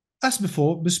as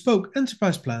before, bespoke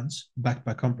enterprise plans backed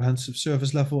by comprehensive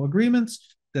service level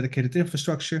agreements, dedicated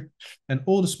infrastructure, and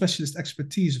all the specialist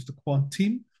expertise of the Quant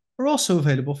team are also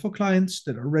available for clients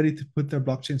that are ready to put their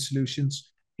blockchain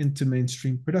solutions into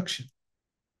mainstream production.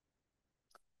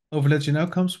 Overledger now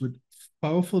comes with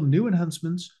powerful new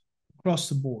enhancements across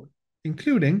the board,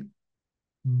 including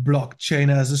blockchain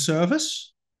as a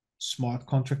service, smart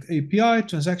contract API,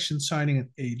 transaction signing, and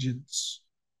agents.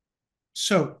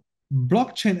 So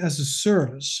blockchain as a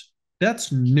service,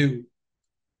 that's new.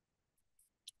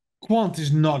 Quant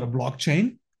is not a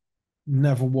blockchain,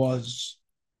 never was,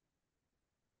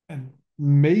 and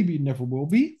maybe never will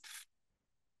be.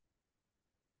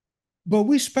 But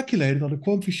we speculated on the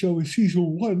Quamfy Show in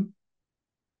season 1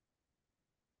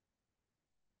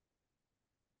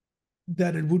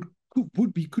 that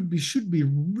it should be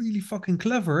really fucking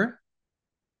clever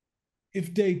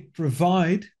if they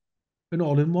provide an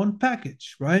all-in-one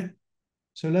package, right?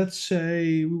 So let's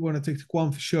say we want to take the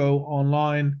Quamfy Show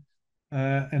online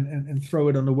and throw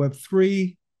it on the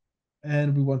Web3,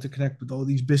 and we want to connect with all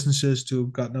these businesses to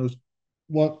God knows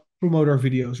what, promote our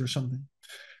videos or something.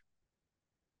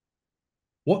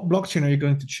 What blockchain are you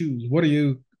going to choose? What are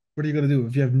you going to do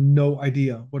if you have no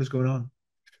idea what is going on?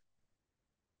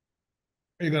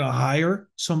 Are you going to hire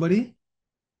somebody?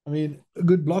 I mean, a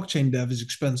good blockchain dev is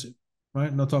expensive, right?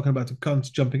 I'm not talking about the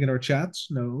cunts jumping in our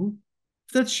chats. No.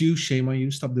 If that's you, shame on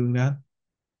you. Stop doing that.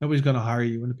 Nobody's going to hire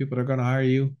you. And the people that are going to hire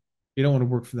you, you don't want to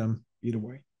work for them either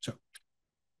way. So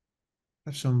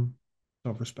have some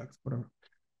self-respect, whatever.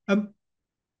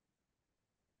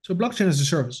 So blockchain as a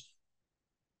service.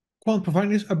 Quant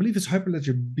providing this, I believe it's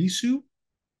Hyperledger Bisu.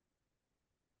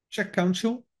 Check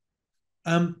Council.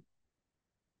 That's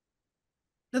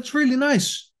really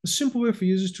nice. A simple way for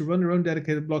users to run their own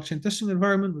dedicated blockchain testing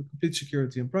environment with complete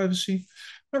security and privacy.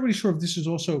 Not really sure if this is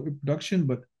also in production,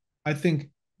 but I think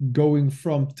going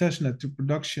from testnet to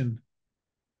production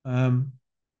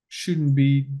shouldn't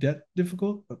be that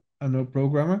difficult. But I'm no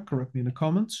programmer. Correct me in the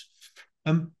comments.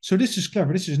 So this is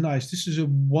clever. This is nice. This is a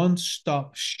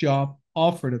one-stop shop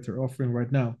offer that they're offering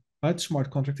right now. Right? Smart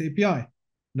contract API.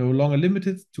 No longer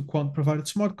limited to Quant-provided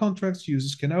smart contracts.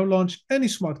 Users can now launch any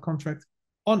smart contract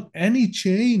on any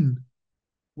chain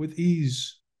with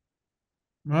ease.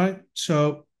 Right?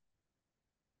 So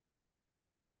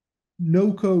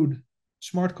no code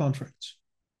smart contracts.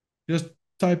 Just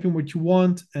type in what you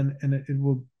want and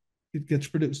it gets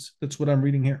produced. That's what I'm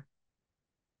reading here.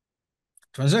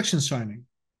 Transaction signing.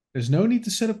 There's no need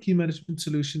to set up key management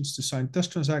solutions to sign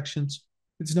test transactions.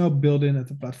 It's now built in at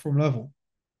the platform level,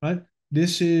 right?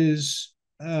 This is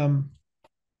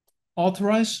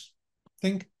authorize, I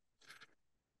think.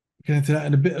 We'll get into that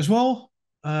in a bit as well.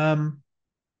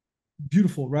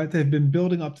 Beautiful, right? They've been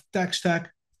building up the tech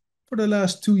stack for the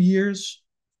last 2 years.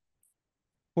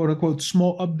 Quote unquote,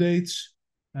 small updates.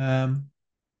 But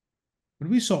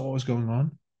we saw what was going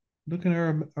on. Look at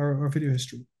our video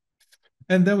history.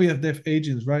 And then we have dev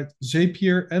agents, right?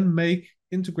 Zapier and Make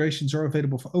integrations are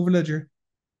available for Overledger,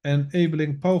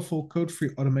 enabling powerful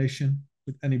code-free automation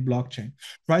with any blockchain,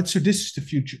 right? So this is the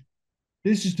future.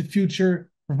 This is the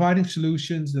future, providing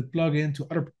solutions that plug into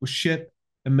other people's shit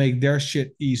and make their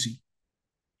shit easy,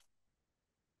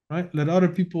 right? Let other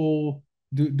people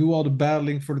do all the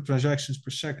battling for the transactions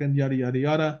per second, yada, yada,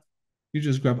 yada. You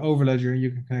just grab overledger and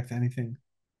you can connect to anything.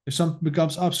 If something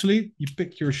becomes obsolete, you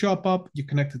pick your shop up, you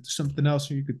connect it to something else,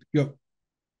 and you could go.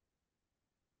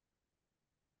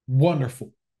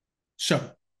 Wonderful.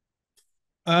 So,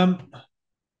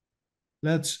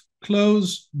 let's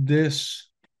close this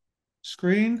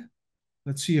screen.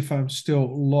 Let's see if I'm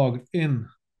still logged in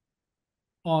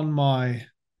on my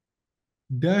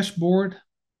dashboard.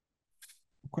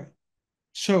 Okay.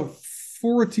 So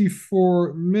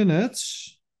 44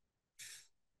 minutes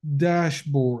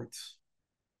dashboard.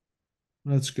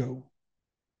 Let's go.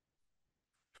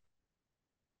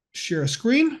 Share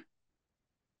screen.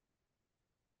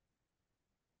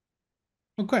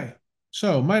 Okay.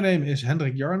 So my name is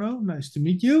Hendrik Jarno. Nice to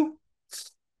meet you.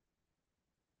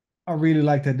 I really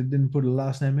like that it didn't put a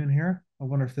last name in here. I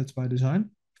wonder if that's by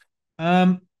design.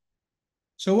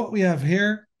 So what we have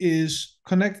here is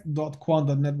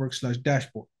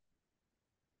connect.quant.network/dashboard.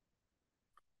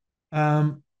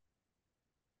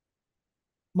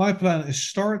 My plan is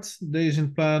start, days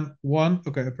in plan 1.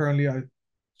 Okay, apparently I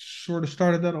sort of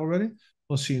started that already.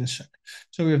 We'll see in a sec.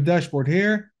 So we have dashboard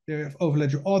here. There we have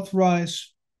overledger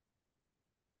authorize.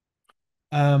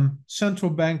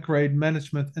 Central bank rate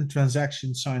management and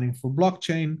transaction signing for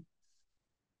blockchain.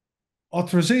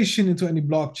 Authorization into any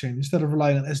blockchain. Instead of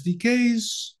relying on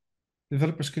SDKs,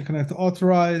 developers can connect to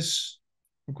authorize,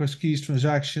 request keys,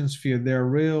 transactions via their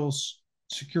rails,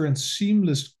 secure and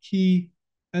seamless key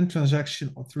and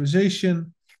transaction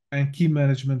authorization, and key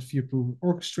management via proven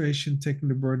orchestration, taking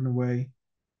the burden away.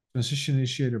 Transition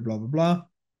initiator, blah, blah, blah.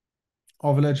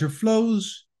 Overledger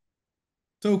flows,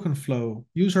 token flow.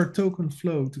 Use our token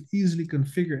flow to easily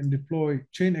configure and deploy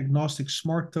chain-agnostic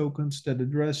smart tokens that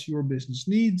address your business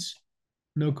needs.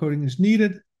 No coding is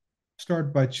needed.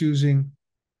 Start by choosing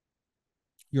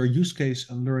your use case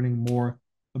and learning more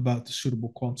about the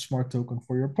suitable quant smart token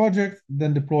for your project.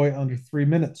 Then deploy under 3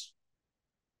 minutes.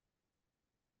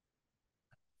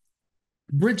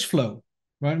 Bridge flow,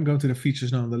 right? I'm going to the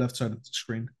features now on the left side of the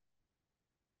screen.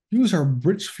 Use our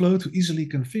bridge flow to easily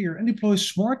configure and deploy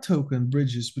smart token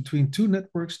bridges between 2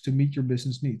 networks to meet your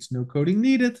business needs. No coding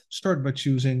needed. Start by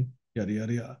choosing yada,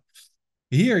 yada, yada.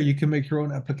 Here you can make your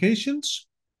own applications.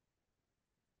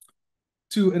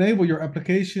 To enable your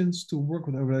applications to work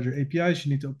with overledger APIs,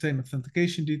 you need to obtain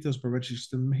authentication details by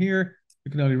registering them here.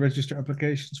 You can only register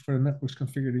applications for the networks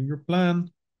configured in your plan.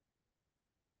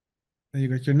 Then you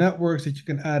got your networks that you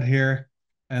can add here.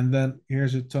 And then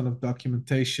here's a ton of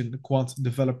documentation, the Quant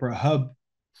Developer Hub.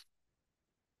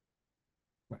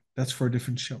 Right, that's for a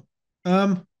different show.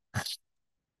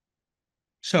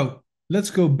 So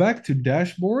let's go back to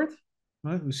dashboard.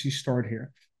 Right, we see start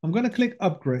here. I'm going to click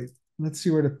upgrade. Let's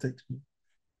see where that takes me.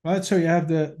 Right, so you have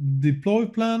the deploy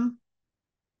plan,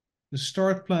 the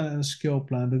start plan, and the scale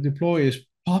plan. The deploy is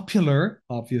popular,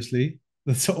 obviously.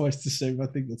 That's always the same. I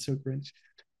think that's so cringe.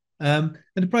 And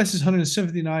the price is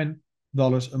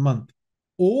 $179 a month.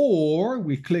 Or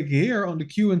we click here on the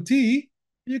Q&T,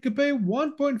 you can pay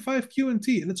 1.5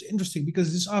 Q&T. And that's interesting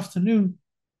because this afternoon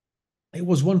it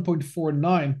was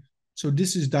 1.49. So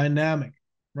this is dynamic,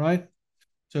 right?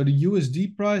 So the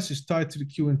USD price is tied to the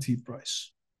Q&T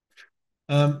price.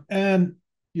 And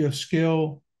you have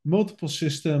scale, multiple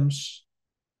systems,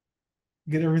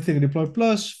 get everything deployed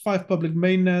plus 5 public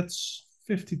mainnets,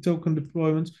 50 token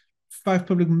deployments, 5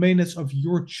 public mainnets of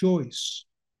your choice.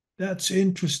 That's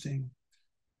interesting.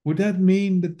 Would that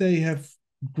mean that they have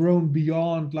grown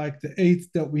beyond like the 8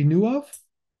 that we knew of?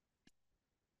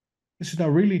 Is it now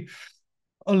really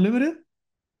unlimited?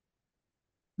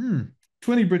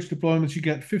 20 bridge deployments, you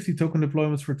get 50 token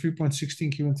deployments for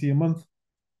 3.16 Q&T a month,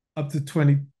 up to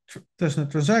 20 testnet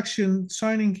transaction,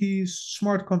 signing keys,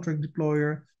 smart contract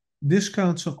deployer,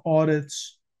 discounts on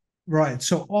audits. Right,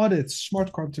 so audits,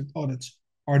 smart contract audits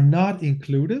are not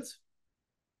included.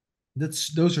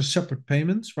 Those are separate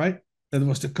payments, right? That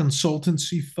was the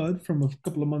consultancy FUD from a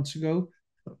couple of months ago.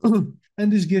 And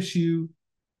this gives you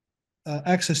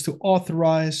access to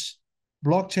authorize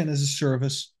blockchain as a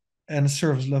service and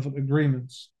service level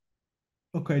agreements.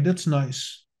 Okay, that's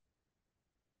nice.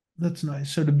 That's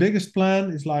nice. So the biggest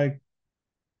plan is like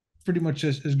pretty much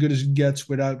as good as it gets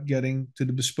without getting to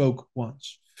the bespoke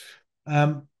ones.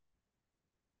 I'll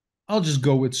just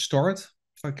go with start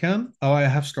if I can. Oh, I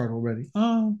have start already.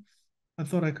 Oh, I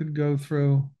thought I could go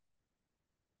through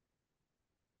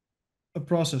a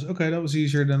process. Okay, that was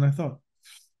easier than I thought.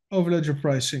 Overledger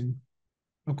pricing.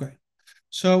 Okay.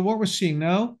 So what we're seeing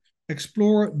now,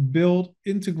 explore, build,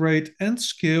 integrate, and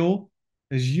scale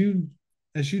as you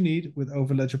need with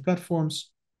overledger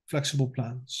platforms, flexible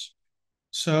plans.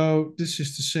 So this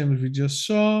is the same as we just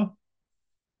saw.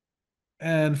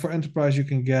 And for enterprise, you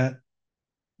can get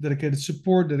dedicated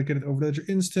support, dedicated overledger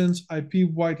instance, IP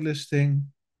whitelisting,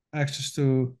 access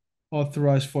to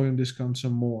authorized volume discounts,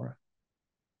 and more.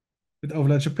 With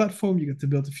overledger platform, you get to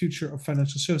build the future of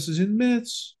financial services in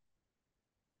minutes.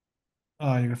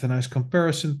 You got the nice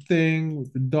comparison thing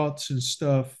with the dots and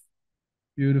stuff.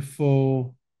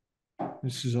 Beautiful.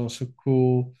 This is also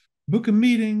cool. Book a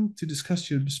meeting to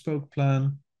discuss your bespoke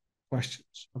plan.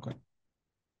 Questions. Okay.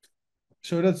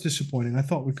 So that's disappointing. I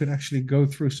thought we could actually go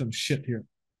through some shit here.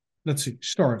 Let's see.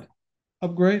 Start.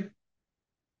 Upgrade.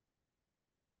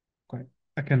 Okay.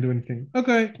 I can't do anything.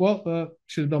 Okay. Well,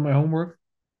 should have done my homework.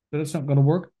 But that's not going to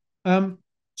work.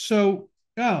 So,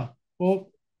 yeah. Well,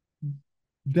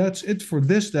 that's it for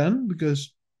this then,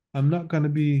 because I'm not going to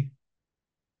be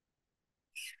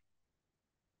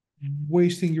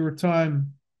wasting your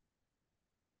time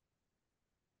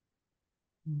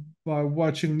by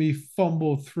watching me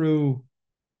fumble through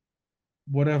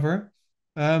whatever.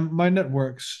 My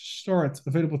networks start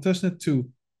available testnet 2.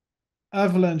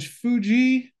 Avalanche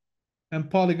Fuji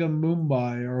and Polygon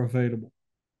Mumbai are available.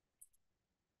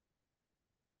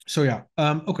 So yeah,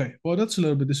 okay. Well, that's a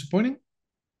little bit disappointing.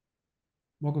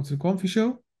 Welcome to the Quamfy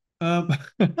Show.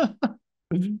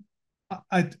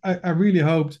 I really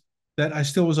hoped that I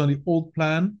still was on the old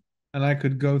plan and I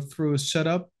could go through a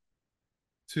setup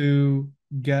to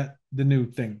get the new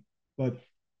thing, but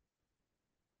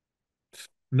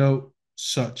no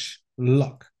such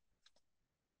luck.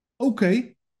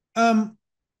 Okay.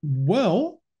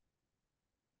 Well,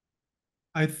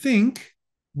 I think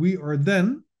we are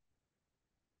then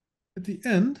at the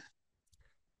end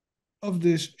of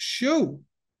this show.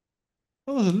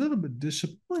 That was a little bit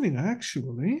disappointing,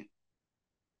 actually.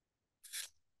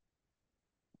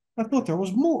 I thought there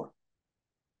was more.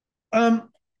 But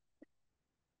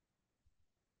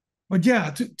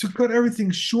yeah, to cut everything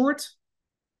short,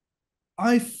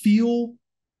 I feel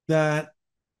that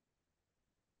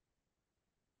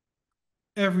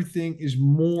everything is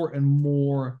more and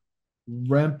more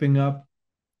ramping up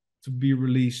to be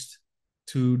released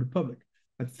to the public.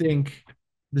 I think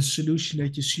the solution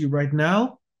that you see right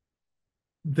now,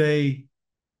 they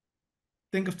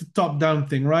think of the top-down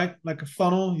thing, right? Like a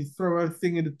funnel, you throw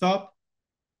everything in the top,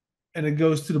 and it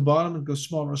goes to the bottom. It goes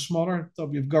smaller and smaller. At the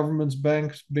top, you have governments,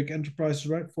 banks, big enterprises,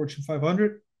 right? Fortune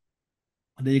 500.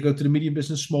 And then you go to the medium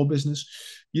business, small business.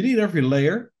 You need every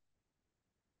layer.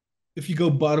 If you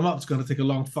go bottom up, it's going to take a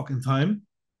long fucking time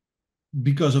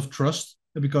because of trust,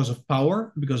 and because of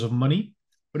power, and because of money.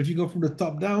 But if you go from the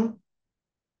top down,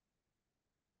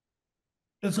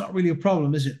 that's not really a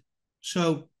problem, is it?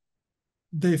 So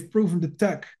they've proven the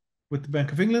tech with the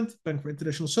Bank of England, Bank for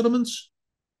International Settlements.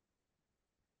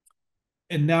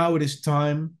 And now it is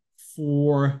time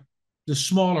for the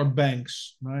smaller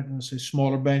banks, right? When I say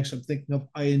smaller banks, I'm thinking of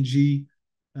ING,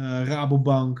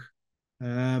 Rabobank.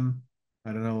 I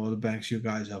don't know all the banks you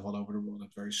guys have all over the world. I'm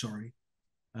very sorry.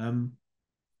 To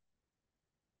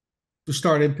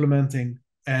start implementing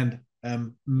and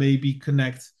maybe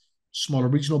connect smaller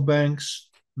regional banks,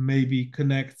 maybe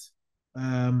connect,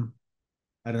 I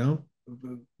don't know,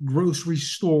 grocery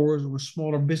stores or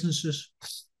smaller businesses.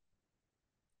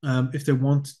 If they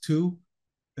want to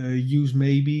use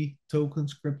maybe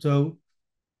tokens, crypto,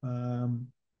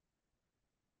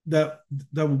 that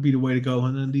would be the way to go.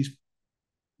 And then these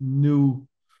new,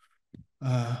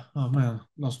 oh man,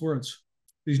 lost words.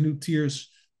 These new tiers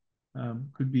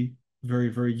could be very,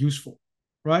 very useful,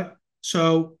 right?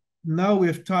 So now we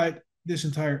have tied this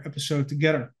entire episode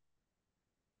together.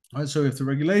 All right, so we have the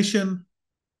regulation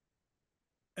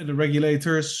and the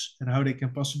regulators and how they can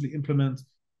possibly implement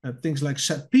things like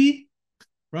SETP,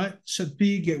 right?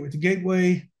 SETP, gateway to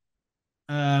gateway.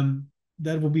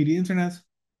 That will be the internet.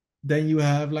 Then you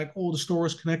have like all the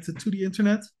stores connected to the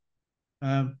internet.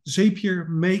 Zapier,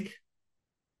 Make,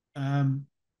 and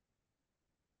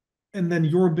then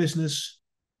your business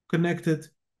connected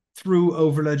through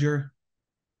Overledger,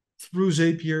 through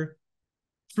Zapier,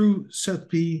 through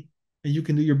SETP, and you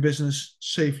can do your business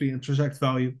safely and transact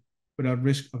value without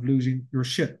risk of losing your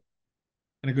shit.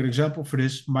 And a good example for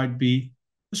this might be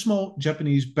a small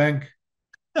Japanese bank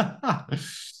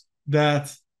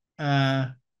that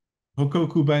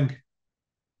Hokoku Bank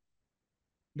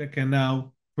that can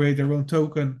now create their own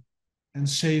token and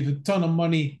save a ton of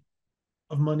money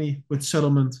with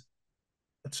settlement,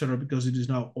 etc., because it is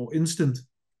now all instant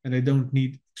and they don't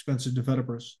need expensive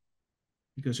developers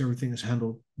because everything is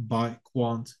handled by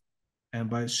Quant and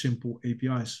by simple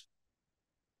APIs.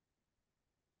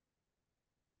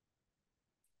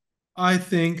 I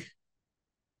think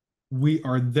we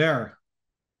are there.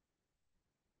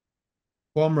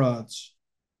 Comrades,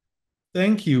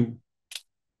 thank you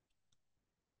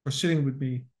for sitting with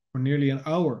me for nearly an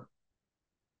hour.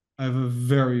 I have a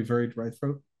very, very dry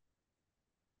throat.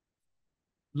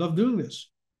 Love doing this.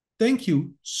 Thank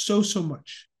you so, so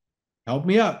much. Help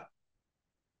me out.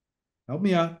 Help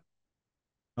me out.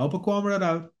 Help a comrade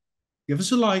out. Give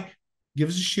us a like. Give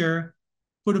us a share.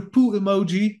 Put a poo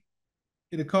emoji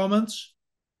in the comments.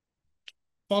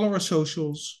 Follow our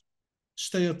socials.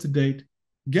 Stay up to date.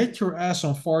 Get your ass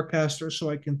on Farcaster so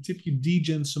I can tip you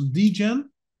degen some degen.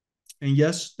 And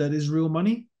yes, that is real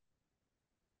money.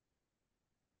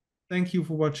 Thank you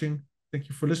for watching. Thank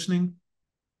you for listening.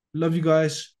 Love you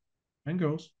guys and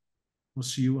girls. We'll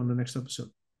see you on the next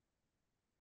episode.